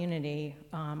community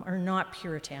are not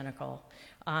puritanical.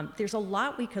 There's a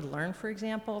lot we could learn, for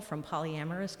example, from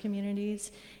polyamorous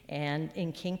communities and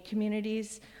in kink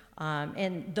communities,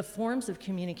 and the forms of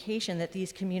communication that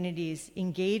these communities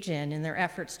engage in their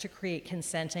efforts to create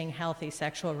consenting, healthy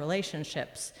sexual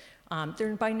relationships.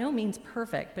 They're by no means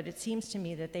perfect, but it seems to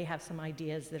me that they have some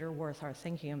ideas that are worth our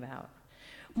thinking about.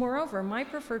 Moreover, my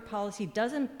preferred policy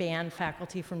doesn't ban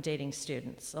faculty from dating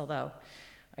students, although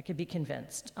I could be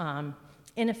convinced. An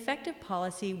effective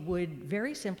policy would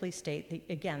very simply state, that,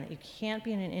 again, that you can't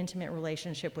be in an intimate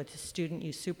relationship with a student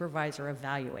you supervise or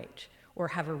evaluate, or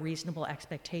have a reasonable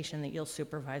expectation that you'll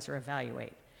supervise or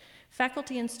evaluate.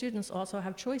 Faculty and students also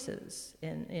have choices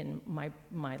in my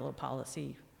little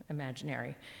policy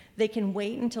imaginary. They can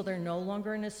wait until they're no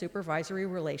longer in a supervisory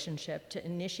relationship to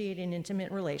initiate an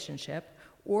intimate relationship,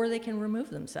 or they can remove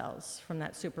themselves from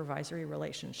that supervisory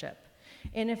relationship.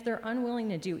 And if they're unwilling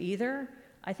to do either,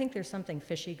 I think there's something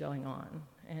fishy going on,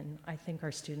 and I think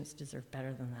our students deserve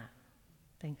better than that.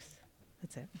 Thanks.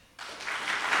 That's it.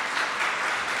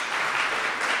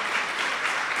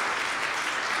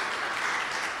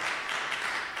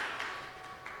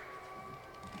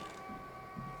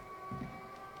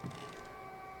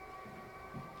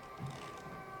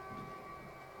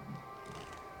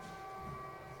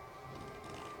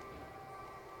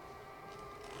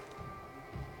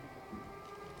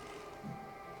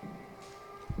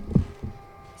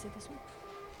 Is it this one?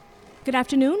 Good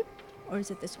afternoon, or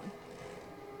is it this one?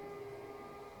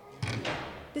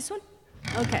 This one?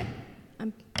 Okay,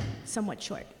 I'm somewhat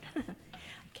short.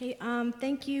 Okay,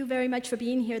 thank you very much for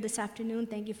being here this afternoon.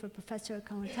 Thank you for Professor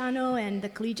Colentano and the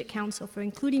Collegiate Council for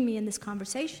including me in this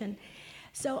conversation.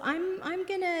 So I'm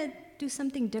gonna do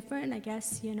something different, I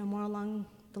guess, more along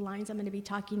the lines I'm gonna be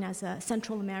talking as a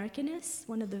Central Americanist,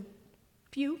 one of the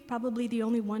few, probably the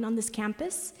only one on this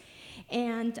campus.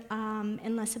 And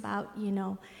less about,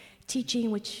 teaching,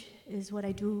 which is what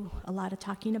I do a lot of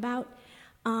talking about.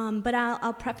 But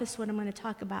I'll preface what I'm going to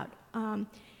talk about.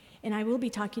 And I will be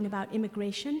talking about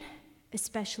immigration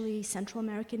especially Central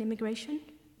American immigration,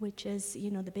 which is,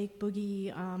 the big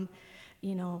boogie,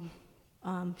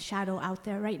 shadow out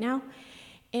there right now.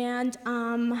 And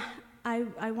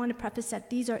I want to preface that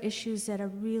these are issues that are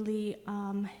really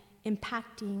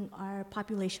impacting our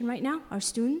population right now, our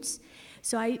students.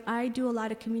 So I do a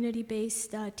lot of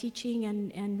community-based teaching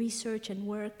and research and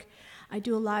work. I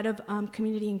do a lot of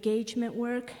community engagement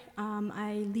work.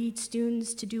 I lead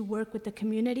students to do work with the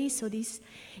community. So these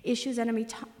issues that I'm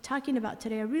talking about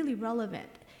today are really relevant,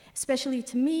 especially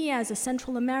to me as a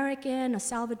Central American, a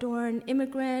Salvadoran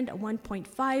immigrant, a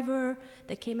 1.5er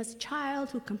that came as a child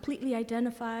who completely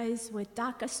identifies with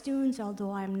DACA students,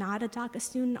 although I'm not a DACA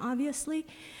student, obviously.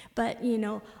 But,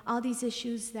 all these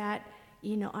issues that,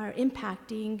 are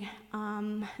impacting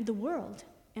the world.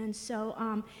 And so,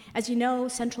 as you know,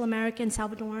 Central American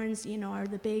Salvadorans, are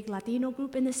the big Latino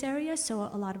group in this area, so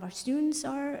a lot of our students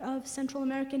are of Central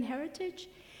American heritage.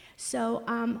 So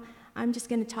I'm just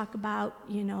going to talk about,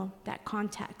 that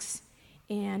context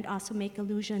and also make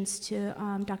allusions to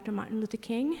Dr. Martin Luther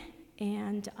King.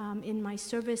 And in my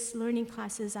service learning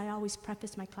classes, I always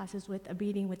preface my classes with a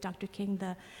reading with Dr. King,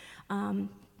 the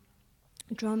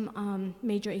Drum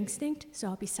Major Instinct. So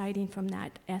I'll be citing from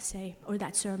that essay or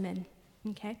that sermon.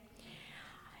 Okay.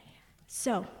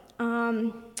 So,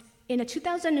 in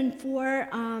 2004,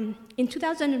 on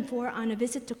a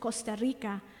visit to Costa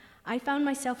Rica, I found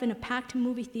myself in a packed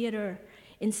movie theater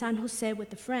in San Jose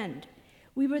with a friend.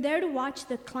 We were there to watch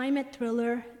the climate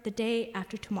thriller The Day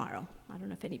After Tomorrow. I don't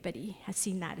know if anybody has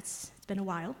seen that. It's been a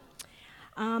while.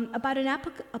 About an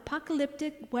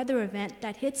apocalyptic weather event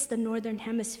that hits the northern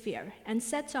hemisphere and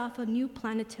sets off a new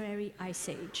planetary ice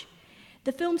age.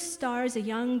 The film stars a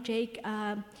young Jake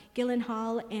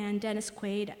Gyllenhaal and Dennis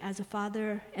Quaid as a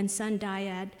father and son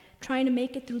dyad trying to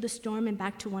make it through the storm and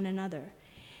back to one another.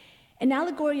 An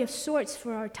allegory of sorts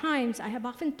for our times, I have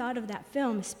often thought of that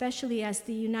film, especially as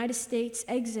the United States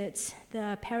exits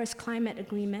the Paris Climate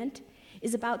Agreement,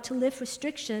 is about to lift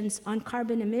restrictions on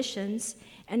carbon emissions,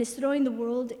 and is throwing the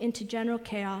world into general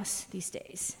chaos these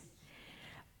days.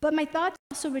 But my thoughts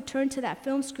also returned to that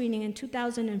film screening in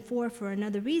 2004 for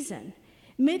another reason.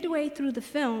 Midway through the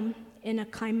film, in a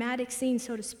climatic scene,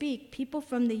 so to speak, people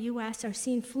from the US are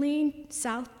seen fleeing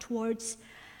south towards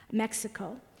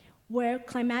Mexico, where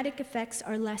climatic effects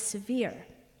are less severe.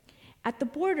 At the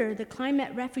border, the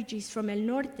climate refugees from El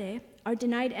Norte are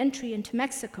denied entry into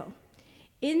Mexico.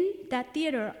 In that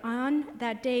theater, on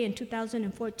that day in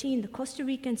 2014, the Costa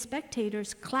Rican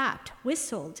spectators clapped,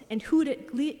 whistled, and hooted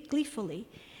gleefully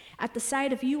at the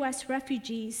sight of US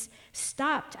refugees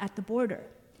stopped at the border.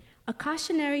 A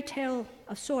cautionary tale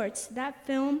of sorts, that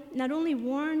film not only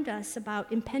warned us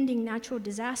about impending natural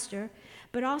disaster,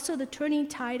 but also the turning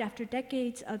tide after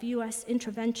decades of US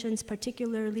interventions,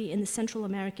 particularly in the Central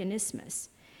American Isthmus.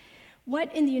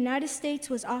 What in the United States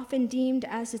was often deemed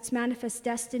as its manifest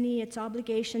destiny, its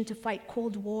obligation to fight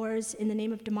cold wars in the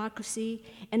name of democracy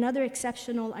and other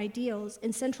exceptional ideals,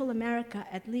 in Central America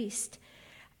at least,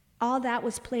 all that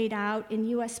was played out in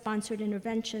US-sponsored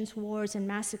interventions, wars, and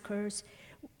massacres,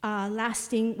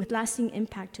 with lasting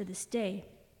impact to this day.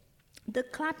 The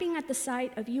clapping at the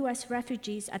sight of US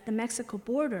refugees at the Mexico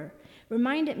border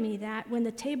reminded me that when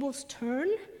the tables turn,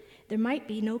 there might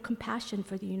be no compassion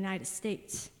for the United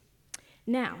States.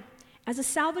 Now, as a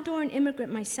Salvadoran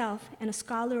immigrant myself and a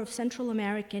scholar of Central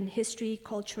American history,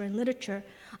 culture, and literature,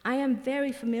 I am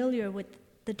very familiar with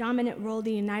the dominant role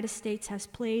the United States has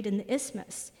played in the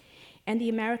Isthmus and the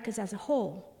Americas as a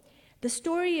whole. The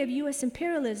story of US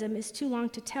imperialism is too long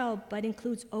to tell, but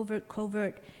includes overt,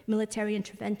 covert military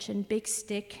intervention, big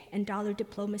stick and dollar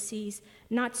diplomacies,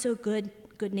 not so good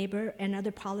neighbor and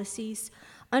other policies,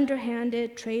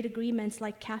 underhanded trade agreements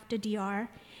like CAFTA-DR,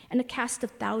 and a cast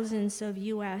of thousands of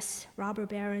US robber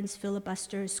barons,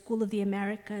 filibusters, School of the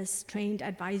Americas trained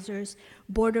advisors,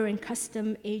 border and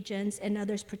custom agents, and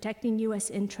others protecting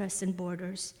US interests and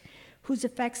borders, whose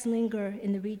effects linger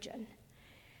in the region.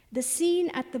 The scene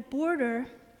at the border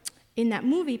in that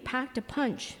movie packed a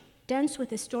punch, dense with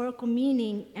historical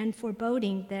meaning and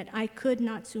foreboding that I could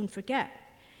not soon forget.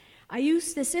 I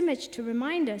use this image to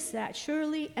remind us that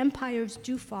surely empires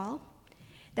do fall,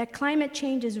 that climate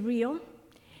change is real,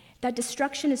 that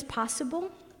destruction is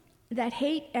possible, that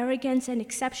hate, arrogance, and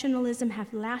exceptionalism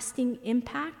have lasting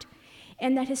impact,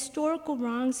 and that historical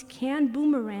wrongs can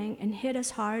boomerang and hit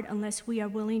us hard unless we are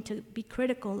willing to be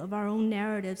critical of our own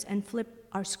narratives and flip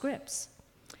our scripts.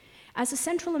 As a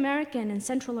Central American and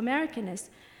Central Americanist,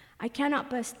 I cannot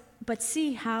but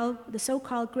see how the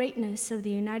so-called greatness of the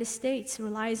United States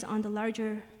relies on the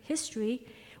larger history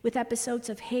with episodes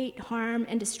of hate, harm,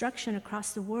 and destruction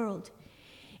across the world.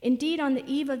 Indeed, on the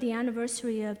eve of the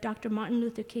anniversary of Dr. Martin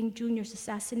Luther King Jr.'s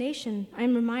assassination,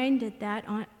 I'm reminded that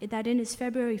in his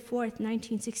February 4th,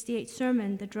 1968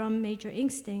 sermon, The Drum Major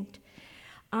Instinct,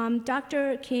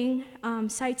 Dr. King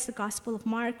cites the Gospel of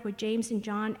Mark, where James and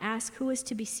John ask who is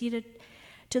to be seated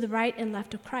to the right and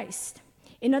left of Christ.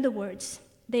 In other words,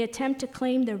 they attempt to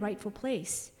claim their rightful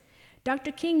place.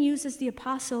 Dr. King uses the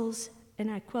apostles',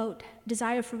 and I quote,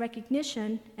 desire for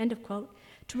recognition, end of quote,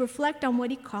 to reflect on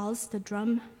what he calls the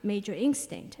drum major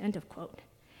instinct, end of quote.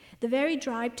 The very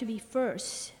drive to be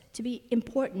first, to be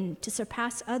important, to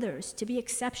surpass others, to be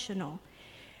exceptional,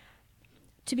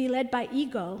 to be led by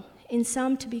ego, in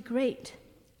some to be great,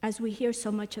 as we hear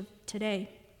so much of today.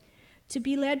 To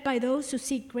be led by those who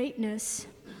seek greatness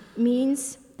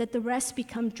means that the rest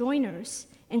become joiners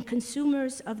and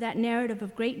consumers of that narrative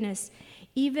of greatness,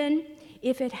 even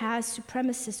if it has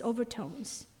supremacist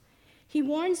overtones. He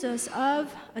warns us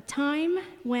of a time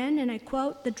when, and I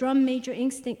quote, the drum major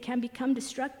instinct can become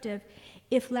destructive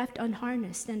if left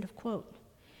unharnessed, end of quote.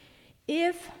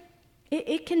 If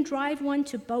it can drive one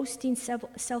to boasting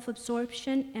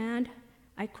self-absorption and,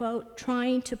 I quote,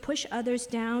 trying to push others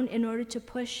down in order to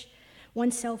push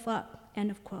oneself up,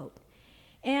 end of quote.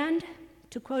 And,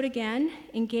 to quote again,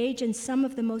 engage in some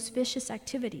of the most vicious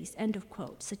activities, end of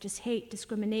quote, such as hate,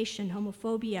 discrimination,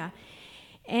 homophobia,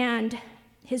 and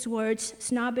his words,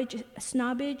 snobbish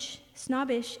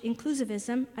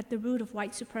inclusivism at the root of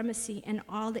white supremacy and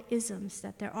all the isms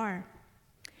that there are.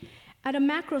 At a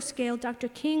macro scale, Dr.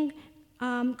 King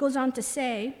goes on to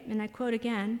say, and I quote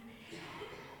again,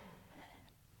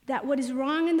 that what is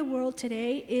wrong in the world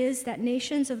today is that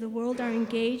nations of the world are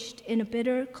engaged in a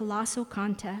bitter, colossal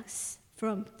contest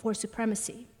for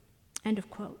supremacy, end of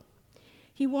quote.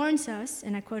 He warns us,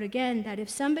 and I quote again, that if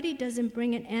somebody doesn't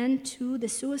bring an end to the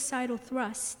suicidal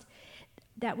thrust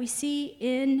that we see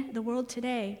in the world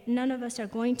today, none of us are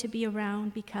going to be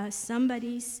around because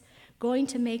somebody's going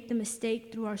to make the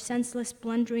mistake through our senseless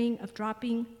blundering of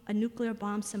dropping a nuclear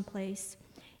bomb someplace,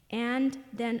 and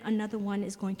then another one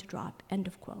is going to drop, end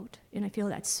of quote. And I feel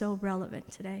that's so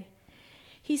relevant today.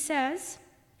 He says,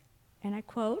 and I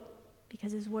quote,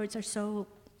 because his words are so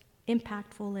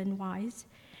impactful and wise,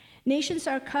 nations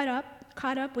are caught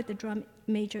up with the drum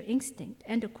major instinct,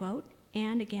 end of quote.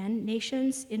 And again,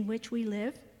 nations in which we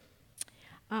live,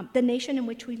 the nation in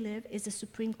which we live is the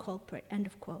supreme culprit, end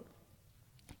of quote.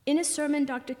 In his sermon,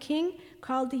 Dr. King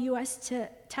called the U.S. to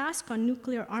task on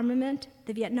nuclear armament,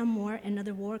 the Vietnam War, and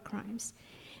other war crimes,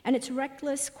 and its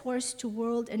reckless course to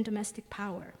world and domestic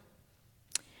power.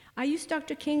 I used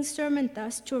Dr. King's sermon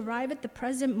thus to arrive at the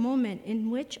present moment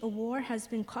in which a war has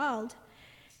been called,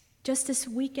 just this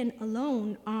weekend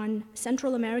alone, on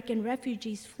Central American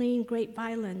refugees fleeing great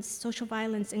violence, social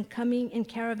violence, and coming in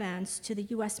caravans to the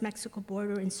U.S.-Mexico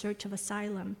border in search of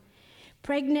asylum.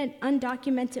 Pregnant,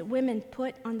 undocumented women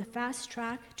put on the fast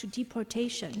track to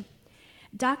deportation.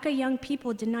 DACA young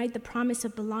people denied the promise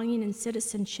of belonging and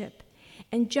citizenship.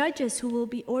 And judges who will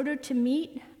be ordered to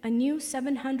meet a new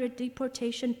 700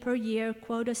 deportation per year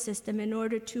quota system in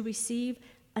order to receive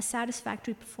a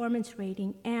satisfactory performance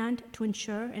rating and to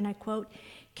ensure, and I quote,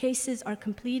 cases are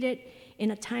completed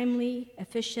in a timely,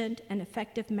 efficient, and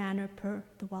effective manner per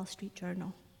the Wall Street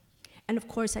Journal. And of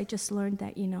course, I just learned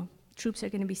that, troops are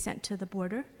going to be sent to the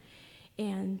border,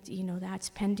 and, that's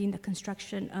pending the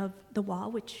construction of the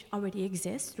wall, which already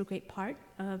exists through great part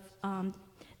of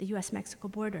the U.S.-Mexico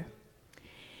border.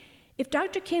 If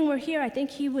Dr. King were here, I think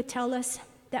he would tell us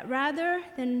that rather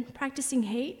than practicing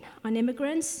hate on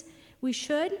immigrants, we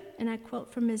should, and I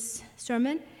quote from his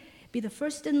sermon, be the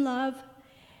first in love,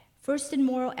 first in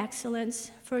moral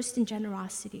excellence, first in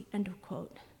generosity, end of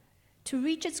quote. To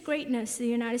reach its greatness, the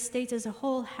United States as a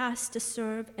whole has to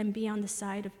serve and be on the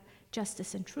side of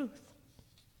justice and truth.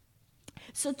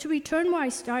 So to return where I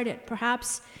started,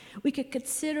 perhaps we could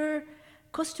consider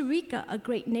Costa Rica a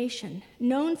great nation,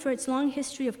 known for its long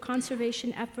history of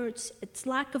conservation efforts, its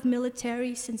lack of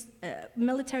military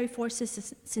forces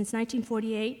since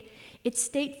 1948, its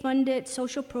state-funded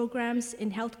social programs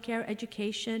in healthcare,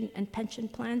 education, and pension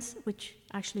plans, which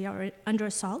actually are under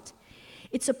assault,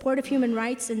 its support of human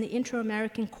rights in the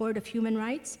Inter-American Court of Human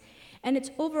Rights, and its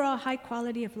overall high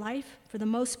quality of life, for the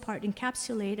most part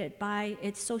encapsulated by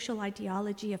its social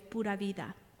ideology of pura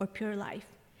vida, or pure life.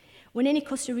 When any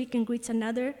Costa Rican greets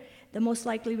another, the most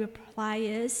likely reply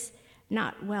is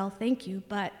not, well, thank you,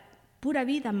 but pura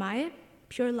vida, mae,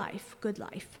 pure life, good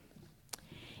life.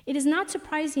 It is not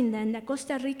surprising then that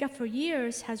Costa Rica for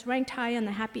years has ranked high on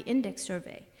the Happy Index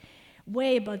survey,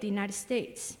 way above the United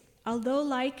States. Although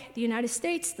like the United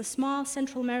States, the small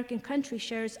Central American country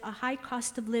shares a high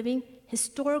cost of living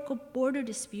historical border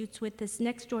disputes with its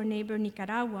next-door neighbor,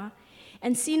 Nicaragua,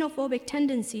 and xenophobic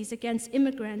tendencies against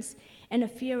immigrants and a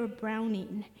fear of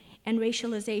browning and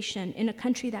racialization in a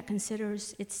country that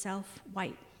considers itself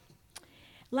white.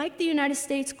 Like the United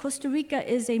States, Costa Rica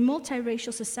is a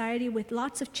multiracial society with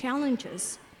lots of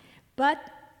challenges, but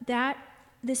that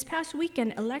this past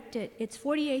weekend elected its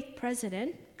 48th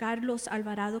president, Carlos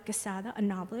Alvarado Quesada, a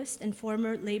novelist and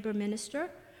former labor minister,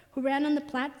 who ran on the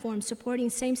platform supporting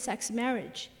same-sex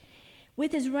marriage,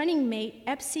 with his running mate,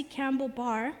 Epsie Campbell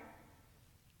Barr,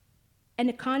 an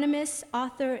economist,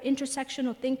 author,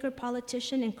 intersectional thinker,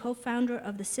 politician, and co-founder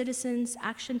of the Citizens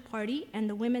Action Party and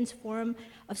the Women's Forum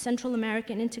of Central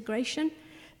American Integration,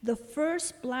 the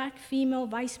first Black female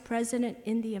vice president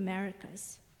in the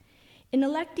Americas. In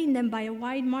electing them by a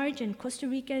wide margin, Costa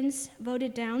Ricans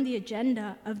voted down the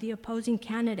agenda of the opposing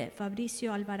candidate,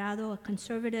 Fabricio Alvarado, a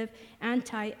conservative,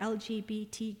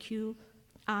 anti-LGBTQI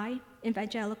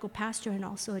evangelical pastor and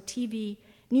also a TV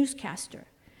newscaster.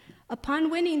 Upon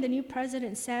winning, the new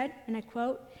president said, and I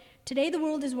quote, "Today the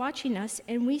world is watching us,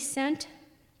 and we sent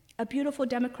a beautiful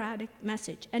democratic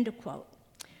message," end of quote.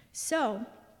 So,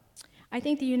 I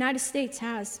think the United States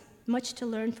has much to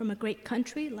learn from a great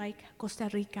country like Costa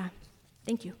Rica.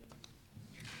 Thank you. I'd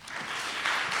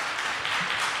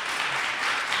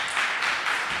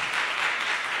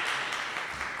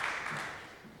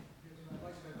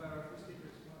like to invite our first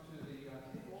speakers to come to the table.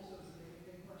 So, if there are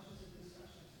any questions and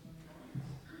discussions from the audience.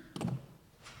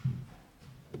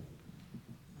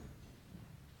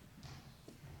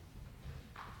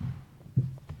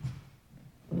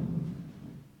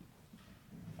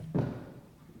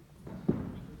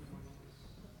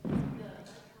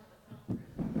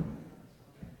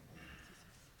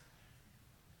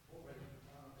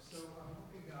 So I'm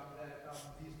hoping that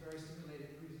these very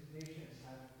stimulating presentations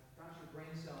have got your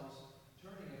brain cells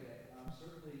turning a bit.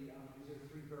 Certainly, these are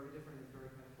three very different and very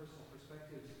kind of personal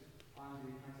perspectives on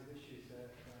the kinds of issues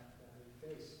that we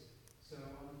face. So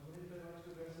would anybody like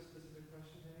to address a specific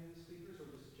question to any of the speakers, or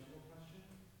just a general question?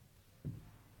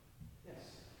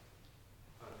 Yes.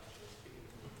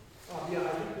 Yeah,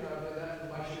 I think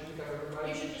that I should pick up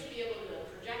everybody. You should just be able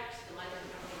to project the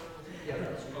microphone. Yeah,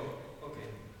 that's Oh, okay.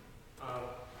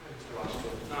 Mr.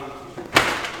 Washington. I'm an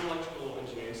electrical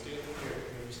engineering student here at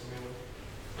the University of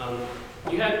Maryland.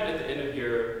 You had, at the end of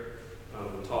your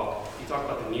talk, you talked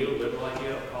about the neoliberal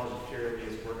idea of college purity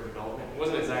as worker development. It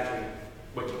wasn't exactly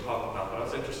what you talked about, but I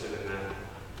was interested in that.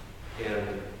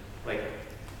 And, like,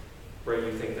 where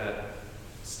you think that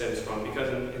stems from. Because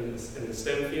in the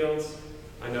STEM fields,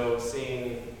 I know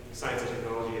seeing science and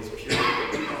technology as pure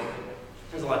worker development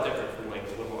is a lot different from, like,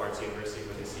 the liberal arts university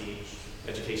where they see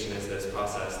education as this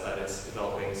process that is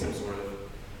developing some sort of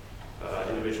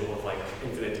individual with like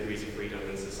infinite degrees of freedom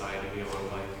in society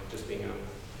beyond like just being a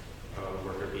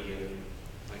worker bee in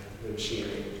like the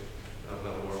machinery of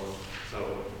the world.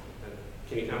 So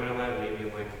can you comment on that, maybe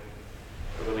in like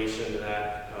a relation to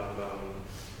that of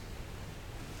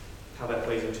how that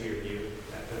plays into your view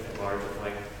at large of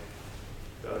like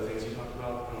the other things you talked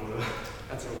about? I don't know.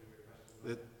 That's a weird question.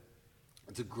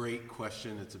 It's a great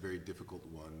question. It's a very difficult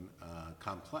one,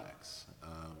 complex.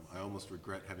 I almost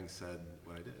regret having said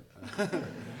what I did.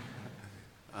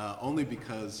 Only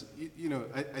because,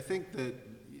 I think that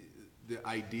the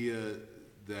idea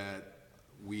that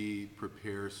we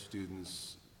prepare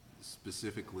students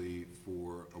specifically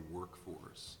for a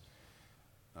workforce,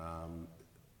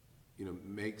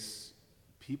 makes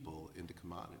people into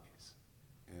commodities.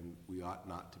 And we ought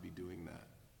not to be doing that,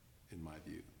 in my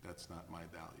view. That's not my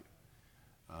value.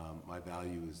 My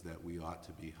value is that we ought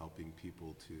to be helping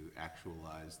people to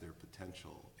actualize their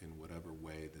potential in whatever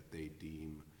way that they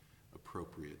deem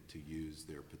appropriate to use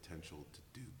their potential to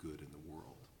do good in the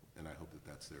world. And I hope that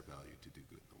that's their value, to do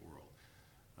good in the world.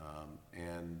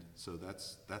 And so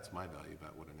that's my value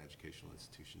about what an educational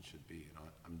institution should be.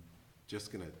 I'm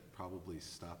just going to probably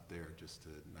stop there just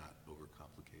to not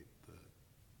overcomplicate the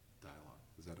dialogue.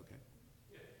 Is that okay?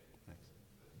 Yeah. Thanks.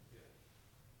 Yeah.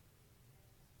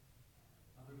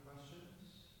 Other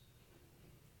questions?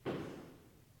 I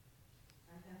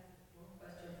have one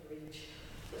question for each.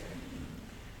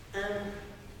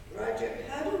 Roger,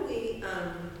 how do we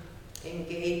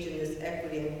engage in this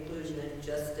equity, inclusion, and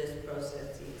justice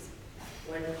processes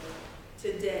when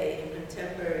today, in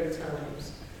contemporary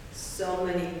times, so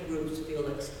many groups feel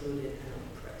excluded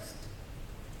and oppressed?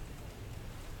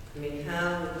 I mean,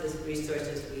 how, with the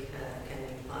resources we have, can we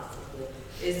possibly,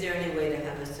 is there any way to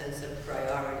have a sense of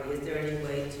priority? Is there any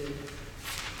way to,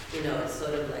 it's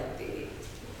sort of like the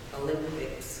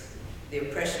Olympics, the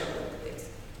oppression Olympics.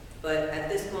 But at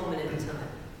this moment in time,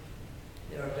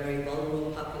 there are very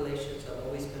vulnerable populations, have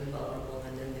always been vulnerable.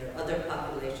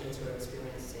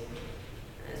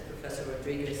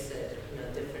 Rodriguez said,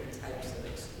 different types of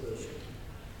exclusion.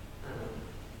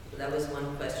 So that was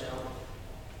one question.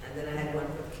 And then I had one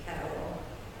for Carol.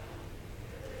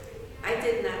 I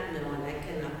did not know, and I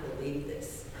cannot believe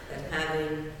this, that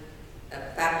having a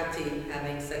faculty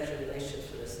having sexual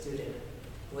relations with a student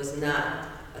was not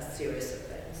a serious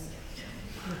offense.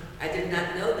 I did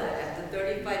not know that. After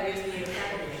 35 years in the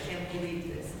academy, I can't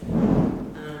believe this.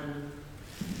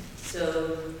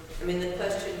 So, the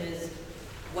question is,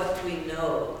 what do we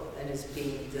know that is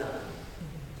being done?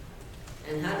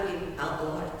 And how do we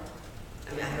outlaw it?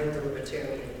 I heard the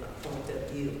libertarian point of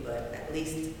view, but at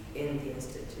least in the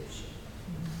institution.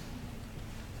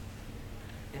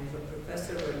 And for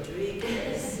Professor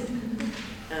Rodriguez,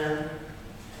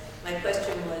 my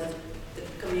question was, the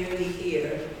community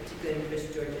here, particularly in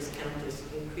Prince George's County, is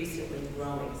increasingly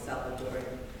growing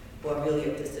Salvadoran, who are really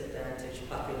a disadvantaged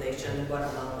population, and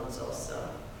Guatemalans also.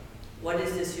 What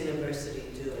is this university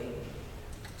doing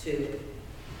to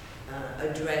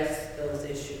address those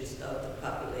issues of the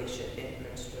population in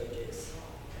Prince George's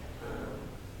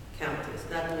County? It's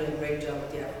not doing a great job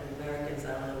with the African Americans.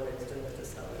 I don't know what it's doing with the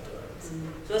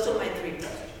Salvadorans. So those are my 3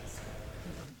 questions.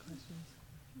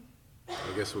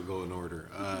 I guess we'll go in order.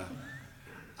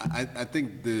 I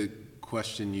think the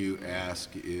question you ask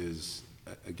is,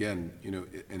 again,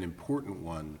 an important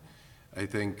one. I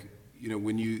think,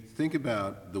 when you think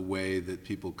about the way that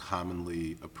people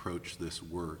commonly approach this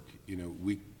work,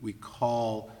 we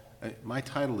call, my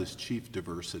title is Chief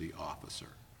Diversity Officer.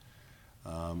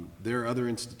 There are other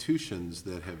institutions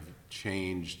that have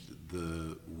changed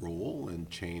the role and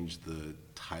changed the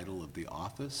title of the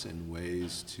office in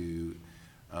ways to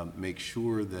make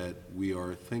sure that we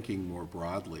are thinking more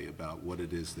broadly about what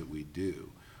it is that we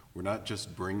do. We're not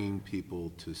just bringing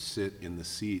people to sit in the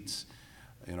seats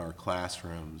in our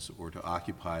classrooms or to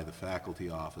occupy the faculty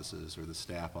offices or the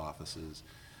staff offices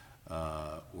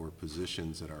or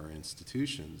positions at our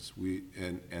institutions.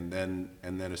 And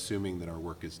then assuming that our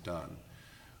work is done.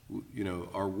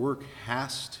 Our work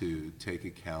has to take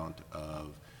account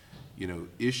of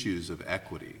issues of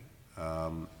equity.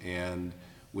 And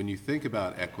when you think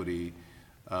about equity,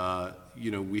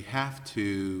 we have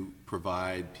to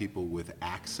provide people with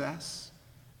access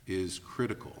is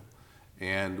critical,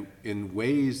 and in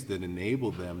ways that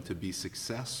enable them to be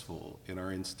successful in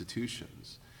our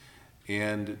institutions.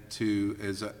 And to,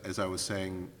 as I was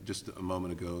saying just a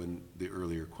moment ago in the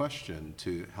earlier question,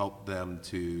 to help them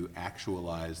to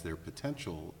actualize their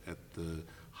potential at the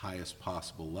highest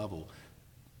possible level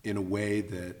in a way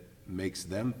that makes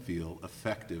them feel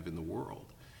effective in the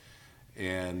world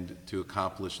and to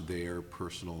accomplish their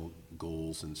personal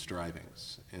goals and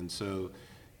strivings. And so,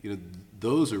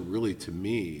 those are really, to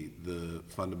me, the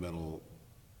fundamental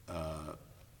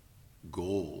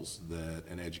goals that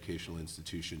an educational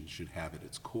institution should have at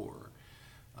its core.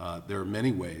 There are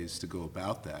many ways to go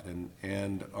about that,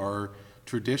 and our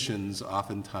traditions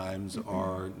oftentimes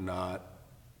are not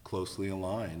closely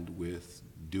aligned with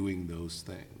doing those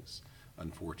things,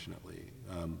 unfortunately.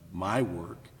 My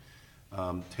work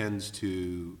tends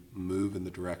to move in the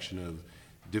direction of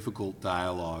difficult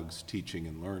dialogues, teaching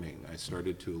and learning. I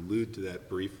started to allude to that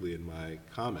briefly in my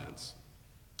comments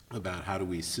about how do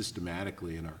we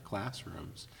systematically in our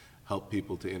classrooms help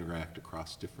people to interact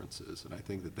across differences. And I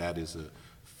think that that is a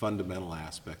fundamental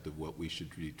aspect of what we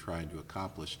should be trying to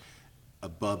accomplish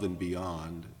above and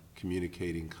beyond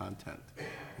communicating content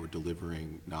or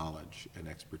delivering knowledge and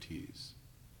expertise.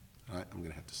 I'm going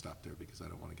to have to stop there because I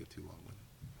don't want to get too long-winded.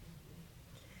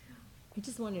 I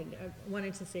just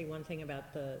wanted to say one thing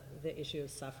about the issue of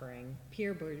suffering.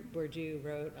 Pierre Bourdieu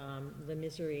wrote "The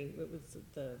Misery."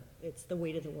 It's the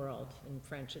weight of the world in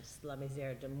French. It's La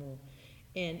Misère du Monde,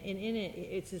 and in it,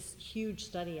 it's this huge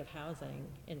study of housing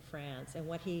in France. And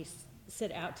what he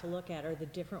set out to look at are the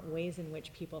different ways in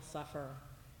which people suffer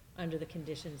under the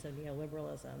conditions of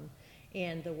neoliberalism,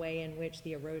 and the way in which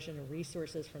the erosion of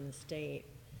resources from the state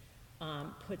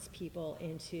puts people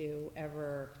into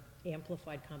ever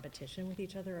amplified competition with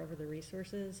each other over the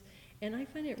resources. And I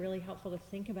find it really helpful to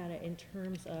think about it in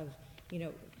terms of,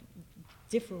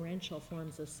 differential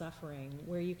forms of suffering,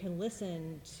 where you can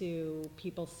listen to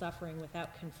people suffering without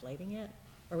conflating it,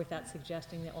 or without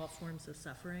suggesting that all forms of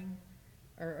suffering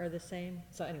are the same.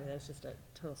 So anyway, that's just a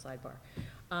total sidebar.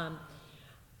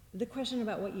 The question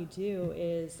about what you do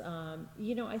is, I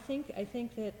think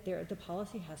that the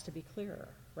policy has to be clearer.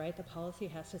 Right? The policy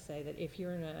has to say that if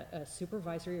you're in a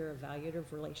supervisory or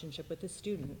evaluative relationship with a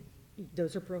student,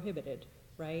 those are prohibited,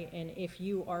 right? And if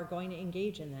you are going to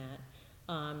engage in that,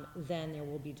 then there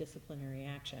will be disciplinary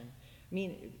action.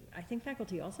 I think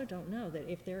faculty also don't know that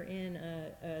if they're in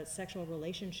a sexual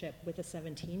relationship with a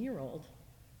 17-year-old,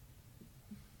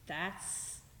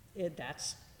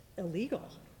 that's illegal,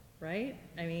 right?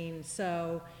 I mean,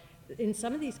 so in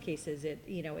some of these cases,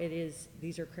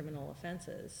 these are criminal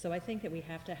offenses. So I think that we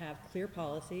have to have clear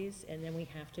policies, and then we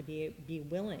have to be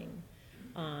willing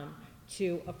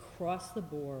to, across the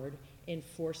board,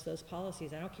 enforce those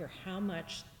policies. I don't care how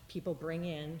much people bring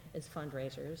in as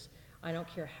fundraisers. I don't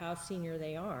care how senior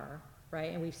they are,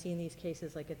 right? And we've seen these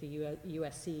cases like at the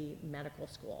USC Medical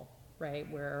School, right,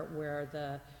 where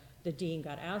the dean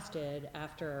got ousted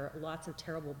after lots of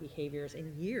terrible behaviors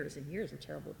and years of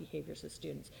terrible behaviors with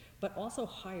students, but also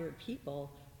hired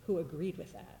people who agreed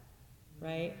with that,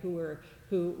 right? Who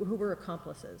were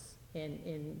accomplices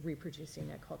in reproducing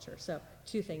that culture. So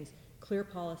two things: clear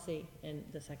policy, and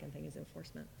the second thing is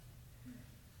enforcement.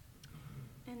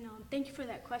 And thank you for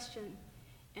that question.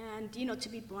 And to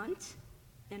be blunt,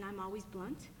 and I'm always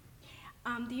blunt,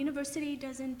 the university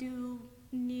doesn't do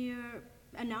near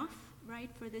enough, right,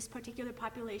 for this particular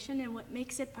population. And what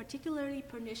makes it particularly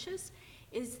pernicious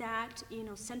is that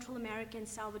Central American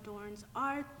Salvadorans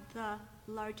are the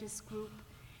largest group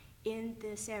in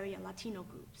this area, Latino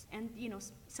groups. And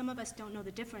some of us don't know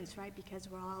the difference, right, because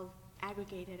we're all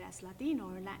aggregated as Latino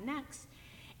or Latinx.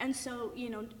 And so,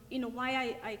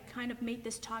 why I kind of made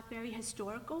this talk very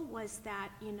historical was that,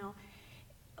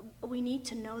 we need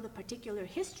to know the particular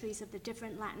histories of the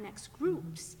different Latinx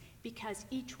groups, because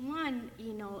each one,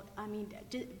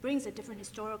 brings a different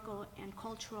historical and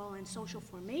cultural and social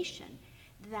formation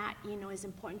that, is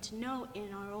important to know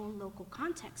in our own local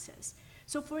contexts.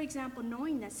 So, for example,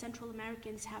 knowing that Central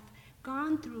Americans have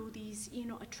gone through these,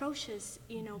 atrocious,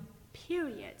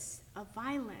 periods of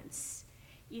violence,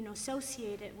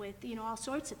 associated with, all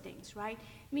sorts of things, right,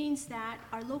 means that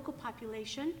our local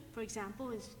population, for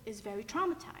example, is very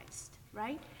traumatized,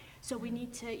 right? So we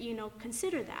need to,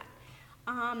 consider that.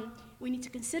 We need to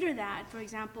consider that, for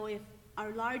example, if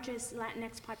our largest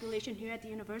Latinx population here at the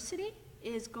university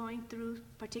is going through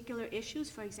particular issues.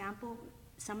 For example,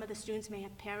 some of the students may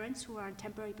have parents who are on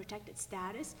temporary protected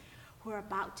status, who are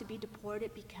about to be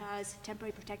deported because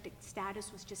temporary protected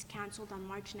status was just canceled on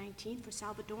March 19th for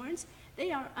Salvadorans.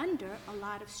 They are under a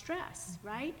lot of stress,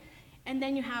 right? And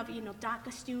then you have,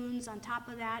 DACA students on top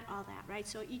of that, all that, right?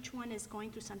 So each one is going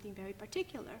through something very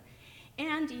particular.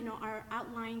 And, our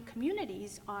outlying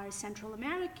communities are Central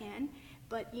American,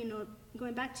 but,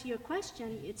 going back to your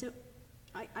question,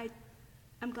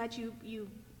 I'm glad you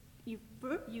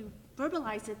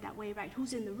verbalized it that way, right?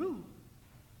 Who's in the room?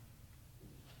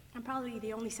 I'm probably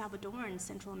the only Salvadoran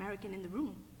Central American in the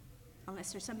room,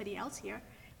 unless there's somebody else here,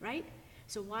 right?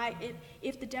 So why,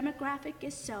 if the demographic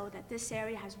is so that this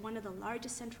area has one of the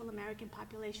largest Central American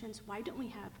populations, why don't we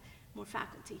have more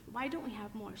faculty? Why don't we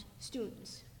have more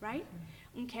students, right?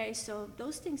 Okay, so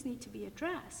those things need to be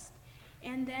addressed.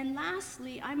 And then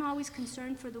lastly, I'm always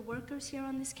concerned for the workers here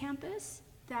on this campus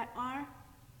that are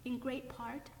in great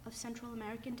part of Central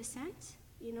American descent,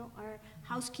 our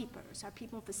housekeepers, our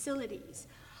people in facilities,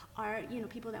 are,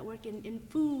 people that work in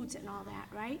foods and all that,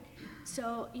 right?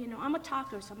 So, I'm a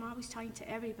talker, so I'm always talking to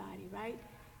everybody, right?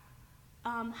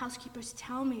 Housekeepers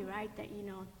tell me, right, that,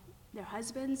 their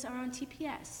husbands are on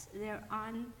TPS. They're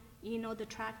on, the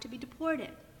track to be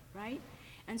deported, right?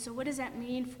 And so what does that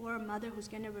mean for a mother who's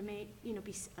going to remain,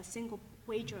 be a single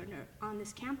wage earner on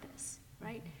this campus,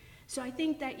 right? So I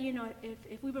think that,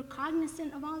 if we were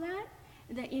cognizant of all that,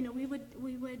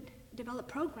 we would develop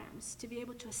programs to be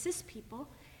able to assist people,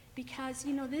 because,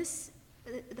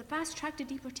 the fast track to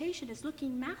deportation is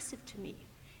looking massive to me.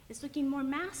 It's looking more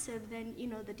massive than,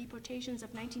 the deportations of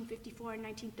 1954 and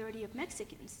 1930 of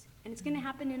Mexicans. And it's going to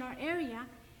happen in our area.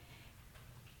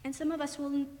 And some of us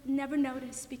will never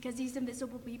notice, because these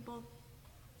invisible people,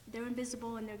 they're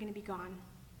invisible and they're going to be gone.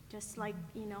 Just like,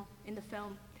 in the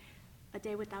film, A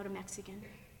Day Without a Mexican.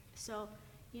 So,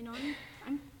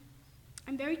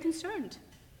 I'm very concerned.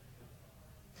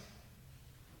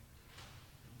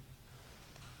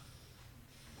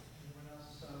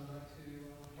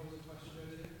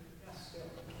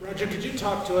 Roger, could you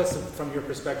talk to us from your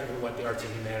perspective of what the arts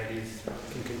and humanities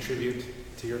can contribute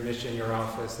to your mission, your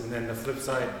office, and then the flip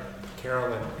side,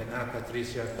 Carol and Ana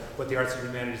Patricia, what the arts and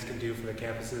humanities can do for the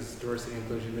campus's diversity and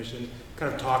inclusion mission?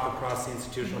 Kind of talk across the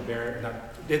institutional barrier,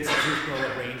 not institutional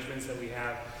arrangements that we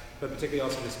have, but particularly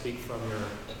also to speak from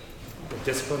the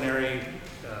disciplinary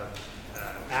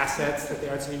assets that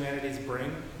the arts and humanities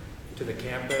bring to the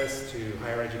campus, to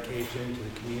higher education, to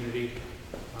the community,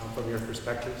 from your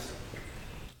perspectives.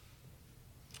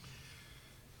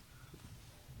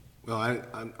 Well,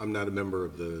 I'm not a member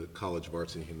of the College of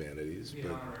Arts and Humanities,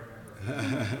 but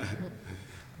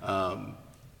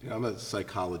I'm a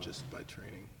psychologist by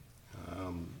training,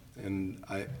 and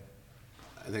I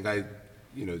think I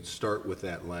start with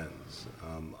that lens.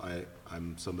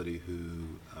 I'm somebody who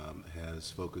has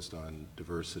focused on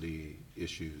diversity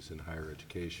issues in higher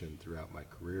education throughout my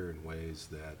career in ways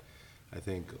that I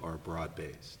think are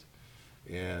broad-based.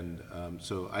 And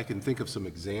so I can think of some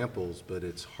examples, but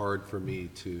it's hard for me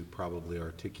to probably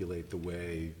articulate the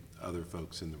way other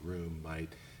folks in the room might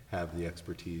have the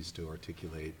expertise to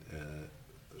articulate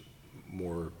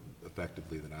more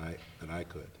effectively than I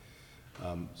could.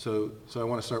 So I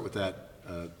want to start with that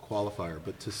qualifier,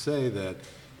 but to say that,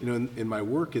 in my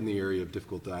work in the area of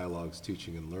difficult dialogues,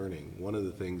 teaching and learning, one of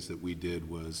the things that we did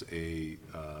was a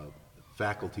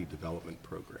faculty development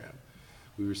program.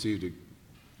 We received a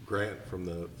grant from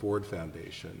the Ford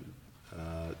Foundation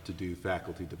to do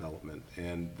faculty development,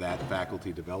 and that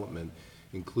faculty development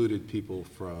included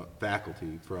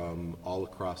faculty from all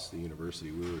across the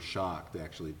university. We were shocked,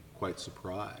 actually quite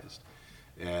surprised,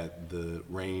 at the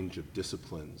range of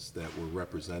disciplines that were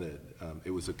represented.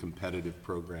 It was a competitive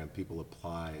program. People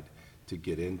applied to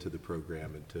get into the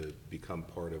program and to become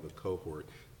part of a cohort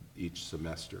each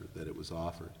semester that it was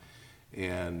offered.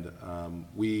 And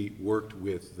we worked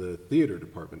with the theater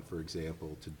department, for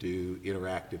example, to do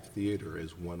interactive theater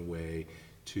as one way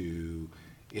to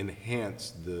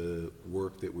enhance the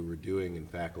work that we were doing in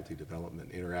faculty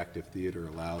development. Interactive theater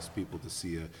allows people to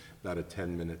see about a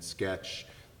 10-minute sketch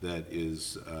that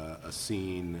is a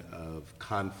scene of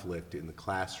conflict in the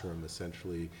classroom,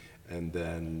 essentially, and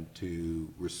then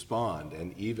to respond,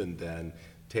 and even then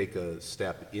take a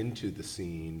step into the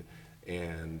scene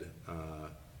and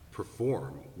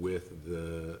perform with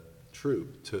the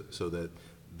troupe so that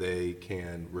they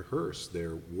can rehearse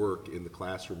their work in the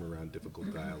classroom around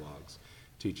difficult dialogues,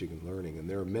 teaching and learning. And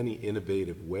there are many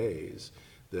innovative ways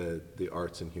that the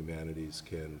arts and humanities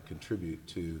can contribute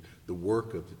to the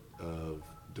work of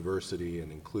diversity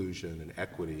and inclusion and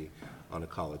equity on a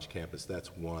college campus.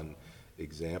 That's one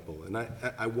example. And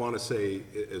I want to say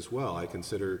as well, I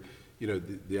consider,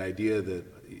 the idea that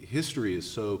history is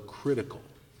so critical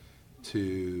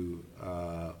to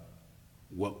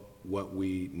what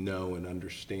we know and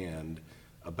understand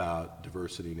about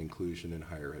diversity and inclusion in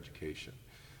higher education.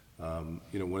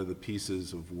 One of the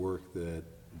pieces of work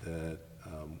that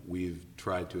we've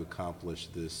tried to accomplish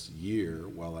this year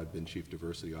while I've been Chief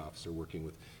Diversity Officer, working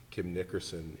with Kim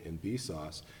Nickerson in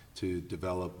BSOS to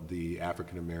develop the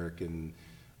African American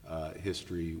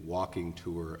history walking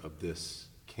tour of this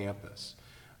campus.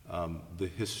 The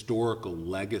historical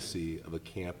legacy of a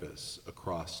campus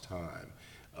across time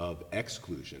of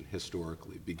exclusion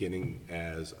historically, beginning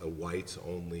as a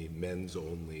whites-only,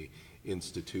 men's-only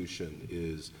institution,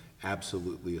 is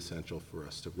absolutely essential for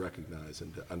us to recognize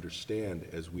and to understand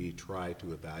as we try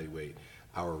to evaluate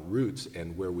our roots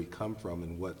and where we come from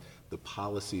and what the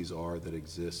policies are that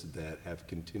exist that have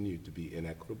continued to be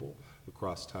inequitable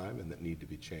across time and that need to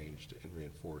be changed and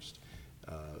reinforced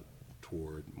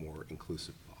toward more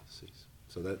inclusive policies.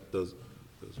 So those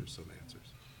are some answers.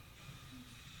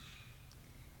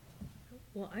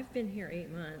 Well, I've been here 8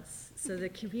 months, so the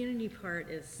community part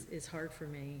is hard for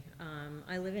me.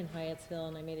 I live in Hyattsville,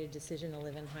 and I made a decision to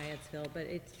live in Hyattsville, but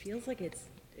it feels like it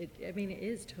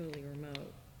is totally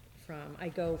remote. I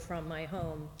go from my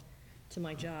home to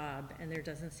my job, and there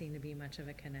doesn't seem to be much of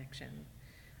a connection.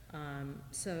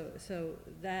 So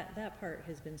that part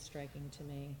has been striking to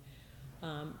me.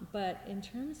 But in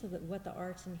terms of what the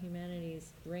arts and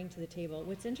humanities bring to the table,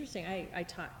 what's interesting, I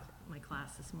taught my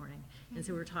class this morning, and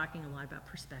so we were talking a lot about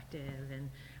perspective, and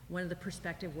one of the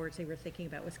perspective words they were thinking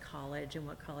about was college and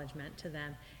what college meant to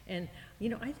them. And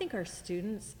I think our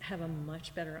students have a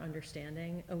much better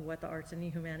understanding of what the arts and the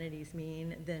humanities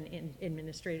mean than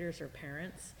administrators or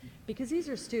parents, because these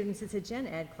are students. It's a gen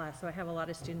ed class, so I have a lot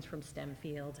of students from STEM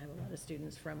fields, I have a lot of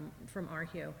students from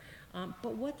ARHU,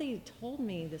 but what they told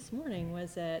me this morning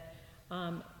was that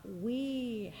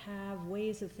we have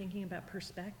ways of thinking about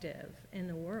perspective in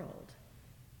the world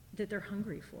that they're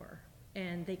hungry for.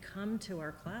 And they come to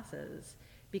our classes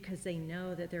because they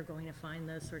know that they're going to find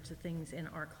those sorts of things in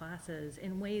our classes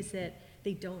in ways that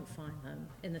they don't find them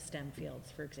in the STEM fields,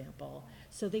 for example.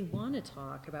 So they want to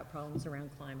talk about problems around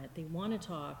climate. They want to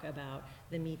talk about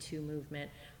the Me Too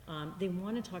movement. They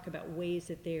want to talk about ways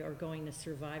that they are going to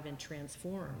survive and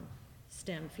transform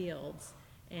STEM fields.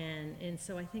 And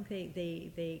so I think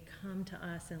they come to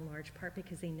us in large part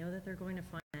because they know that they're going to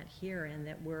find that here and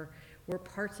that we're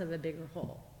parts of a bigger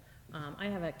whole. I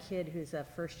have a kid who's a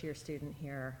first-year student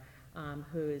here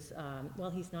who's,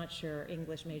 he's not sure,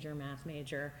 English major, math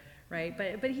major, right?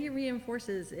 But he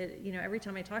reinforces it, every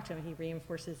time I talk to him, he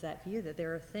reinforces that view that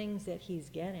there are things that he's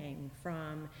getting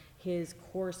from his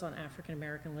course on African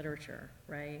American literature,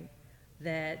 right?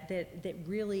 that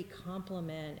really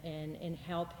complement and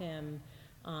help him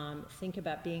think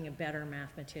about being a better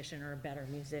mathematician or a better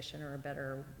musician or a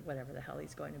better whatever the hell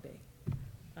he's going to be.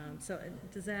 So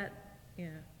does that, yeah.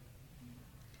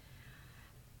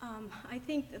 I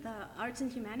think that the arts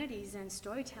and humanities and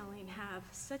storytelling have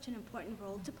such an important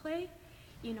role to play.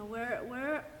 You know,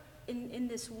 we're in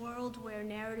this world where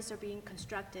narratives are being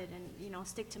constructed, and, you know, I'll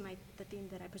stick to the theme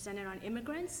that I presented on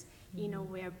immigrants. You know,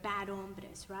 we're bad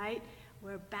hombres, right?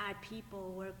 We're bad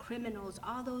people, we're criminals,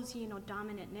 all those, you know,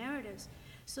 dominant narratives.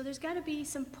 So there's got to be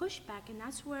some pushback, and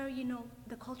that's where, you know,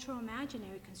 the cultural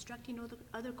imaginary, constructing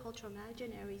other cultural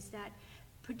imaginaries that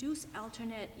produce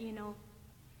alternate, you know,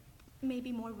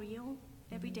 maybe more real,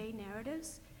 everyday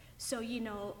narratives. So, you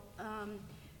know,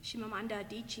 Chimamanda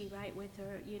Adichie, right, with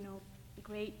her, you know,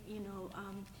 great, you know,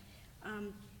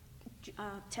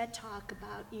 TED Talk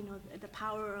about, you know, the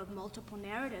power of multiple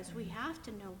narratives. We have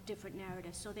to know different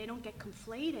narratives so they don't get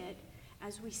conflated,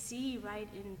 as we see, right,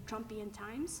 in Trumpian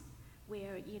times,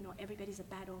 where, you know, everybody's a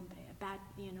bad hombre, a bad,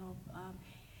 you know,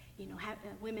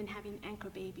 women having anchor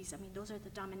babies. I mean, those are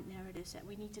the dominant narratives that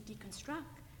we need to deconstruct.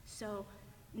 So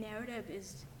narrative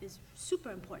is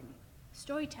super important.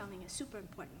 Storytelling is super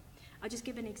important. I'll just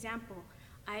give an example.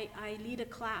 I lead a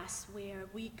class where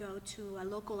we go to a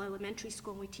local elementary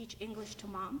school and we teach English to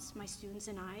moms, my students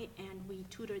and I, and we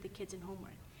tutor the kids in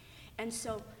homework. And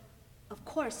so, of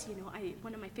course, you know,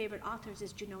 one of my favorite authors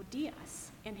is Junot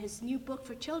Diaz, and his new book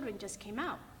for children just came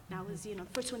out. That was, you know,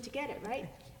 the first one to get it, right?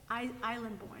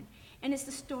 Island Born. And it's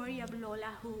the story of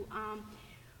Lola,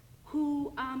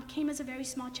 who came as a very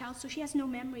small child, so she has no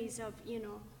memories of, you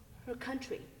know, her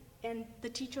country. And the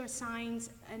teacher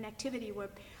assigns an activity where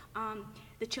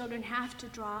the children have to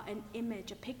draw an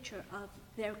image, a picture of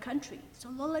their country. So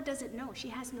Lola doesn't know, she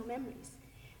has no memories.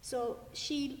 So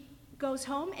she goes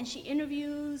home and she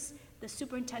interviews the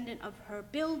superintendent of her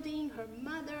building, her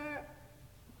mother.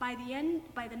 By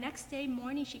the next day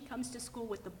morning, she comes to school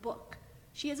with the book.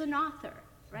 She is an author,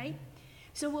 right?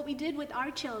 So what we did with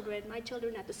our children, my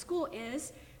children at the school,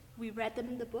 is we read them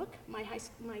in the book. My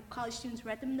college students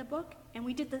read them in the book, and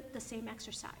we did the same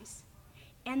exercise.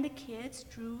 And the kids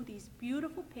drew these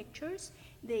beautiful pictures.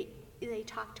 They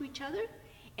talked to each other,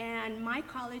 and my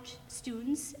college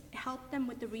students helped them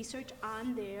with the research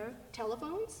on their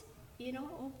telephones. You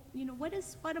know, what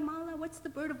is Guatemala? What's the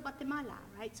bird of Guatemala,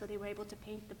 right? So they were able to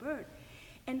paint the bird.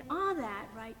 And all that,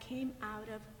 right, came out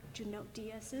of Junot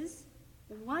Diaz's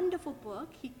wonderful book.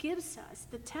 He gives us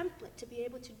the template to be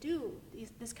able to do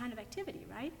this kind of activity,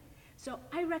 right? So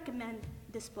I recommend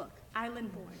this book,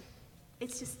 Island Born.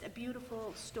 It's just a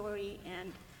beautiful story,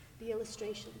 and the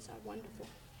illustrations are wonderful.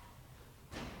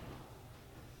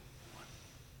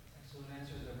 Excellent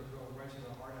answers that go right to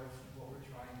the heart of what we're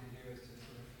trying to do, is to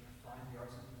sort of find the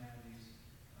arts and humanities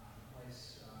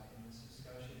place in this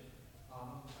discussion.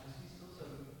 I see still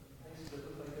some things that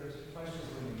look like there's questions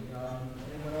for me.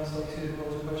 Anyone else like to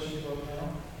pose a question about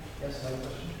now? Yes, another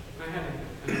question. I have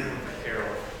one for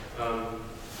Carol.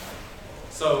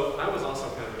 So I was also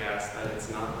kind of gassed that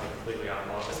it's not like completely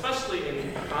outlawed, especially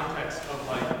in the context of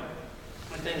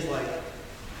things like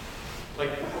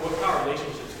what power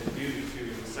relationships can do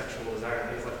to sexual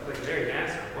desire, things like very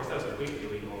nasty. Of course, that was completely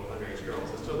illegal with underage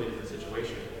girls. It's a totally different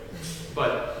situation,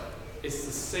 but it's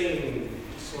the same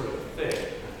sort of thing,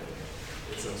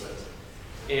 in some sense.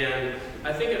 And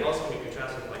I think it also can be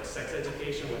contrasted with like sex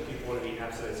education, when people want to be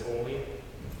abstinence only,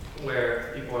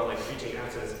 where people are like preaching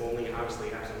abstinence only, and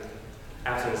obviously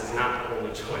abstinence is not the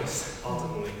only choice,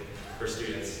 ultimately, for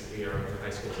students, you know, for high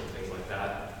schools and things like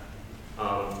that.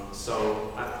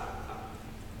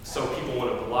 So people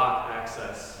want to block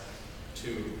access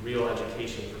to real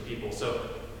education for people.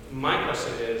 So my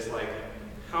question is, like,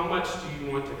 how much do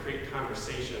you want to create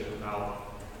conversation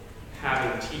about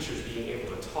having teachers being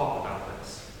able to talk about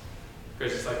this?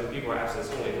 Because it's like when people are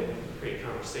abstinence only, they create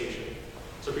conversation.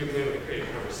 So people being able to create a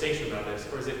conversation about this,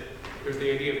 or is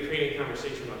the idea of creating a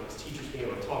conversation about this, teachers being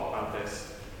able to talk about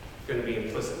this, going to be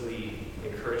implicitly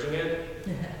encouraging it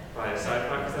by a side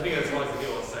product? Because I think that's always the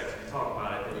deal with sex. If you talk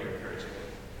about it, then you're encouraging it.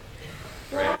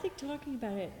 Well, I think talking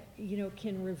about it, you know,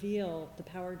 can reveal the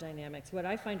power dynamics. What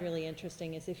I find really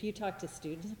interesting is if you talk to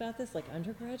students about this, like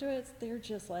undergraduates, they're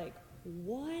just like,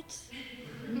 what?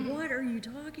 What are you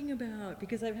talking about?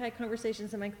 Because I've had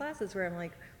conversations in my classes where I'm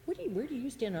like, where do you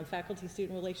stand on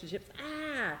faculty-student relationships?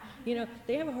 You know,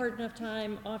 they have a hard enough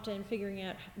time often figuring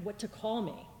out what to call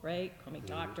me, right? Call me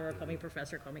doctor, call me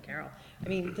professor, call me Carol. I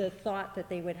mean, the thought that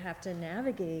they would have to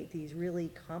navigate these really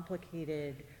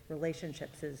complicated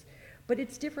relationships is But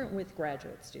it's different with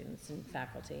graduate students and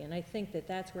faculty, and I think that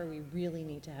that's where we really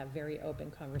need to have very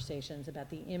open conversations about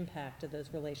the impact of those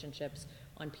relationships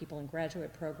on people in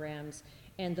graduate programs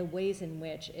and the ways in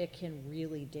which it can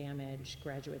really damage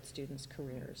graduate students'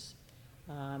 careers.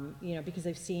 You know, because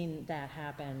I've seen that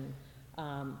happen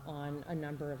on a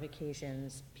number of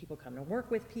occasions. People come to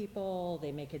work with people,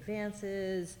 they make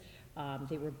advances,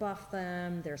 they rebuff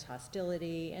them, there's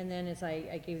hostility, and then as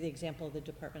I gave the example of the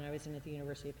department I was in at the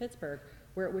University of Pittsburgh,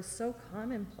 where it was so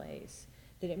commonplace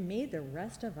that it made the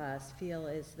rest of us feel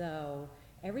as though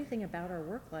everything about our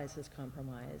work lives was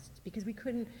compromised, because we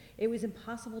couldn't, it was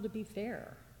impossible to be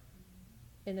fair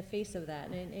in the face of that.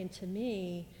 And to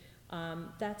me,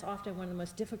 that's often one of the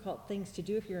most difficult things to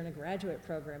do if you're in a graduate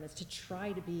program, is to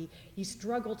try to be, you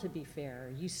struggle to be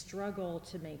fair, you struggle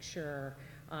to make sure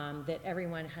that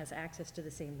everyone has access to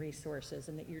the same resources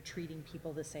and that you're treating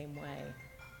people the same way.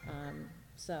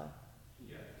 So.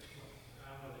 Yeah,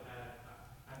 I want to add,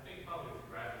 I think probably with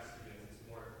graduate students, it's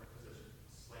more, because there's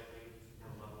slightly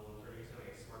more level of learning, so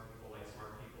like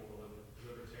smart people,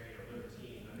 libertarian or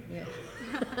libertine. I think Yeah.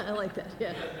 really I like that,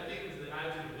 yeah. I think it's the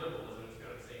attitude of liberalism, it's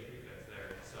got the same prefix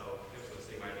there, so it's the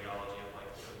same ideology of like,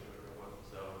 whatever we want,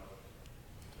 so,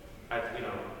 you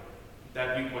know,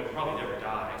 that viewpoint will probably never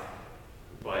die,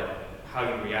 but how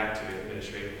you react to it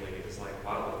administratively is like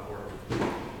wildly important,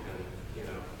 and, you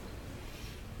know.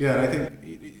 Yeah, and I think,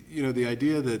 you know, the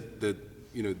idea that,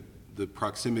 you know, the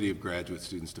proximity of graduate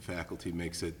students to faculty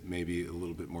makes it maybe a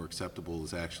little bit more acceptable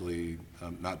is actually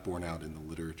not borne out in the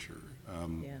literature.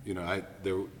 Yeah. You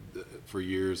know, for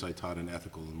years I taught an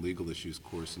ethical and legal issues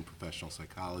course in professional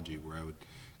psychology, where I would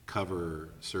cover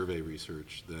survey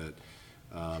research that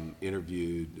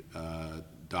interviewed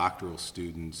doctoral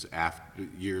students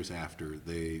years after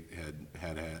they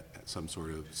had some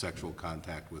sort of sexual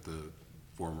contact with a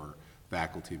former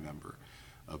faculty member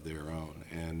of their own.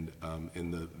 And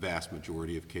in the vast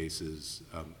majority of cases,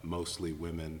 mostly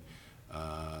women,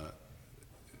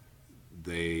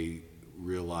 they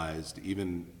realized,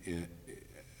 even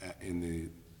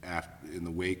in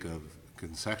the wake of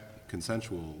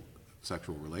consensual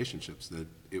sexual relationships, that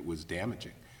it was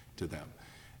damaging to them.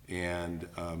 And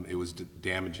it was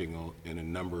damaging in a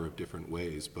number of different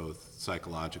ways, both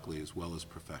psychologically as well as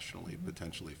professionally,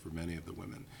 potentially for many of the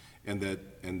women. And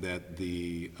that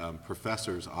the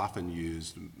professors often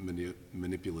used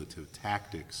manipulative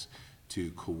tactics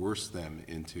to coerce them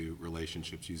into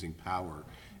relationships using power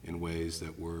in ways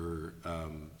that were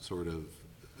sort of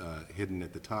hidden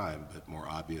at the time, but more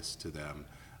obvious to them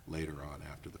later on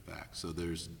after the fact. So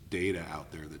there's data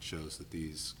out there that shows that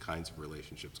these kinds of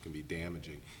relationships can be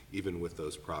damaging, even with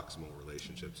those proximal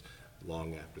relationships,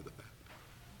 long after the fact.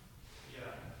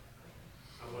 Yeah,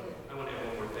 I want to add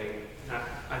one more thing.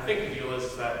 I think the deal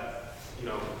is that, you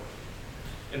know,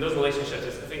 in those relationships, I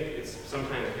think it's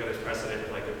sometimes there's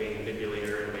precedent like of being a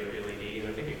manipulator and a manipulatee, and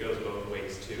I think it goes both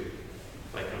ways too,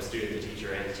 like from student to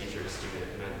teacher and teacher to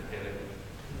student, and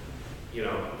you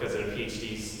know, because in a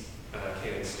PhD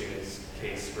candidate student's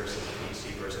case versus a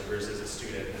PhD person versus a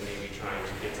student that may be trying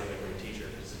to get something from a teacher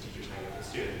because the teacher's hanging with the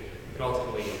student, it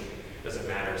ultimately doesn't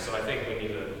matter. So I think we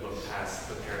need to look past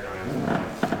the paradigm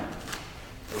of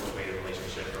which way the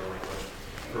relationship or like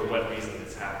for what reason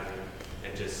it's happening,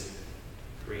 and just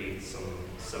create some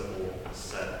simple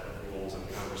set of rules and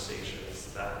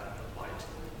conversations that apply to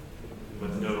them,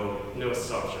 with no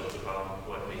assumptions about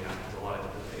what may happen. A lot of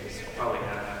different things probably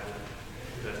have happened.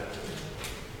 It does happen.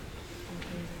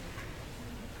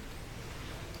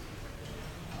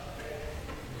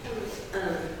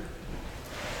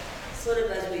 Sort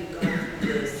of as we've gone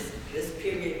through this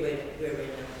period where we're in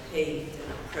hate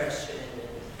and oppression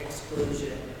and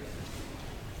exclusion,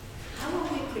 how are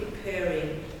we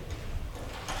preparing?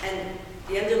 And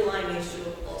the underlying issue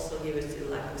also here is the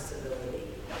lack of civility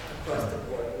across the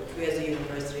board, which we as a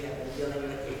university have been dealing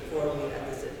with before we had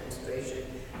this administration.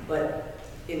 But,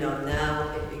 you know, now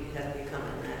it has become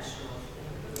a national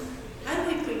thing. How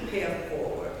do we prepare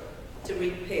forward to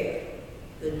repair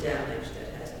the damage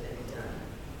that has been done?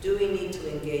 Do we need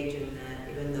to engage in that,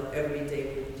 even though every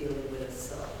day we're dealing with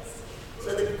assaults?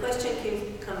 So the question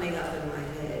keeps coming up in my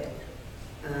head.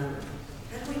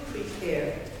 How do we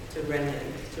prepare to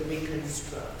remedy, to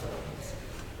reconstruct homes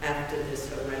after this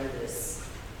horrendous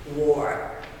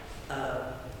war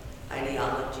of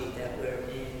ideology that we're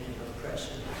in and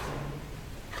oppression?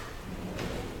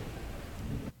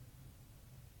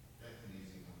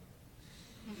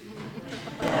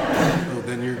 Oh,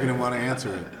 then you're going to want to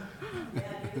answer it.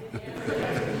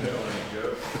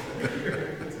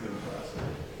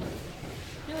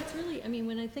 No, it's really, I mean,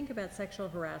 when I think about sexual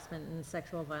harassment and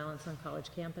sexual violence on college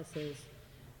campuses,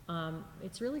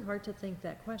 it's really hard to think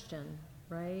that question,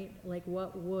 right? Like,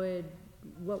 what would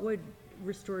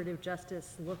restorative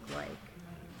justice look like,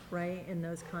 right, in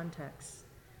those contexts?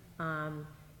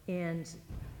 And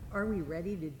are we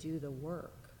ready to do the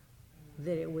work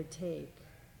that it would take?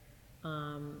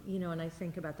 You know, and I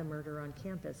think about the murder on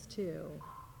campus too,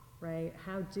 right?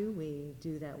 How do we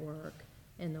do that work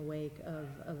in the wake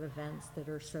of events that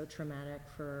are so traumatic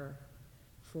for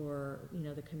you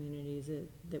know, the communities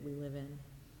that we live in?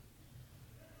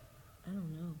 I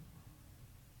don't know.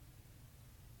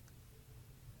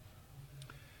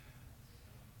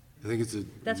 I think it's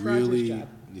That's really, Roger's job.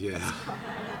 yeah.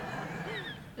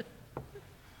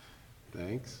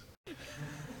 Thanks.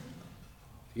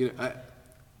 You know,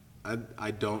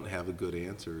 I don't have a good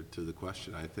answer to the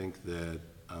question. I think that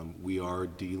we are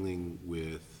dealing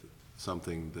with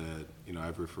something that, you know,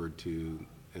 I've referred to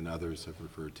and others have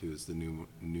referred to as the new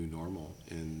normal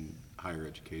in higher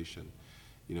education.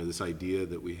 You know, this idea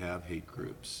that we have hate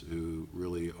groups who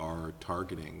really are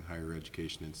targeting higher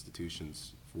education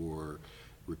institutions for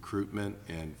recruitment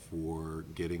and for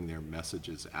getting their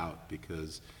messages out,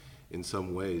 because in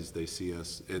some ways they see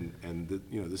us, and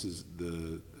you know, this is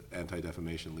the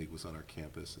Anti-Defamation League was on our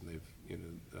campus, and they've, you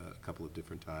know, a couple of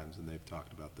different times, and they've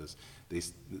talked about this.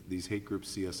 These hate groups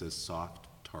see us as soft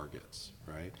targets,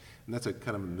 right? And that's a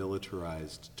kind of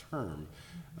militarized term,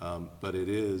 but it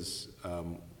is,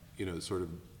 you know, sort of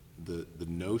the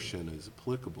notion is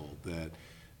applicable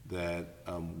that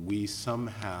we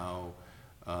somehow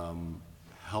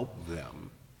help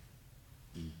them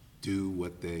do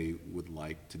what they would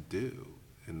like to do,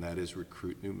 and that is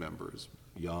recruit new members,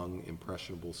 young,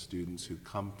 impressionable students who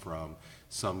come from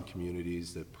some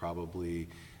communities that probably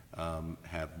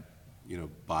have, you know,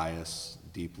 bias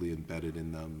deeply embedded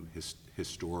in them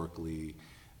historically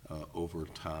over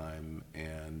time,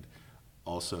 and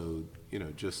also, you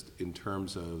know, just in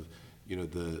terms of, you know,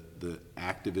 the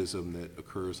activism that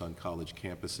occurs on college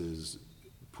campuses,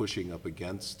 pushing up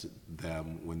against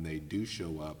them when they do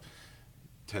show up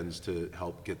tends to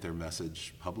help get their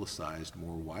message publicized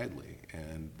more widely,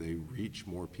 and they reach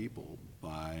more people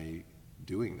by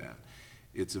doing that.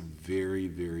 It's a very,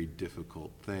 very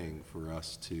difficult thing for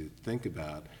us to think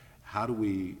about. How do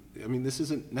we, I mean, this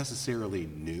isn't necessarily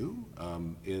new.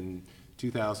 In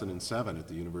 2007 at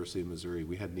the University of Missouri,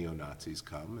 we had neo-Nazis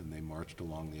come and they marched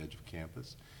along the edge of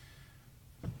campus.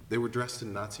 They were dressed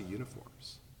in Nazi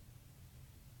uniforms.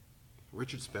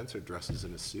 Richard Spencer dresses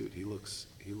in a suit. He looks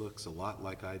a lot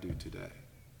like I do today.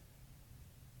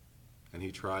 And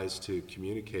he tries to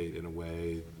communicate in a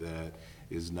way that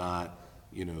is not,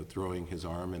 you know, throwing his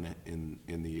arm in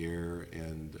the air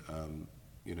and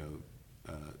you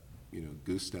know,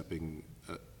 goose stepping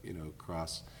you know,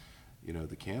 across, you know,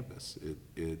 the campus.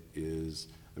 It is,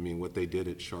 I mean, what they did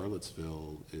at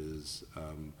Charlottesville is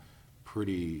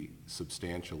pretty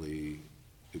substantially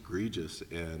egregious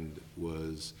and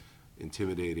was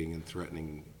intimidating and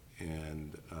threatening,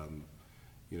 and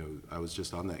you know, I was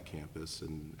just on that campus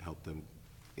and helped them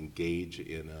engage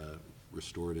in a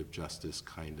restorative justice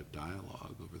kind of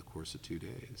dialogue over the course of 2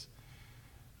 days.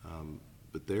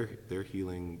 But they're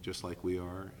healing just like we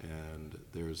are, and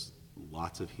there's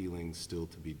lots of healing still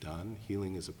to be done.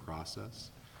 Healing is a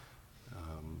process.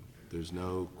 There's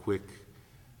no quick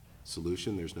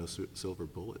solution, there's no silver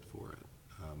bullet for it.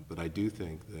 But I do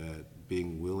think that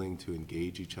being willing to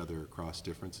engage each other across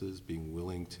differences, being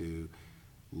willing to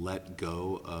let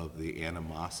go of the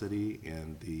animosity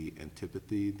and the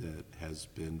antipathy that has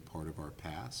been part of our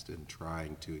past, and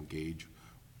trying to engage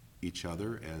each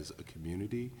other as a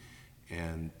community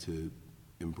and to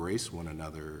embrace one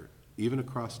another, even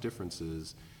across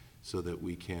differences, so that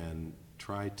we can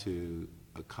try to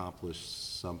accomplish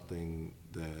something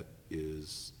that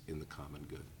is in the common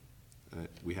good.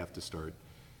 We have to start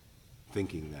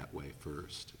thinking that way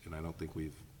first, and I don't think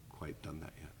we've quite done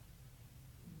that yet.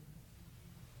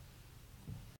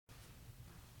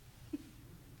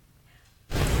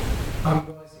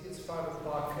 Well, I see it's 5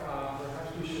 o'clock.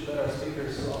 Perhaps we should let our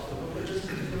speakers off the hook at this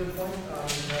particular point.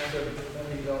 Perhaps let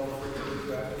me go over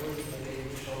to afterwards, maybe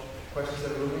additional questions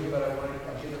that are looming, but I want to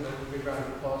give them a big round of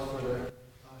applause for their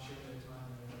sharing their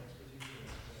time and their expertise.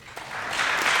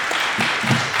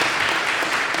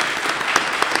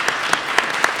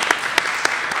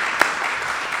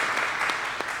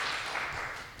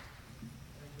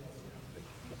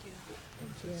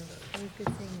 Thank you. It was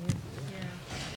good seeing you.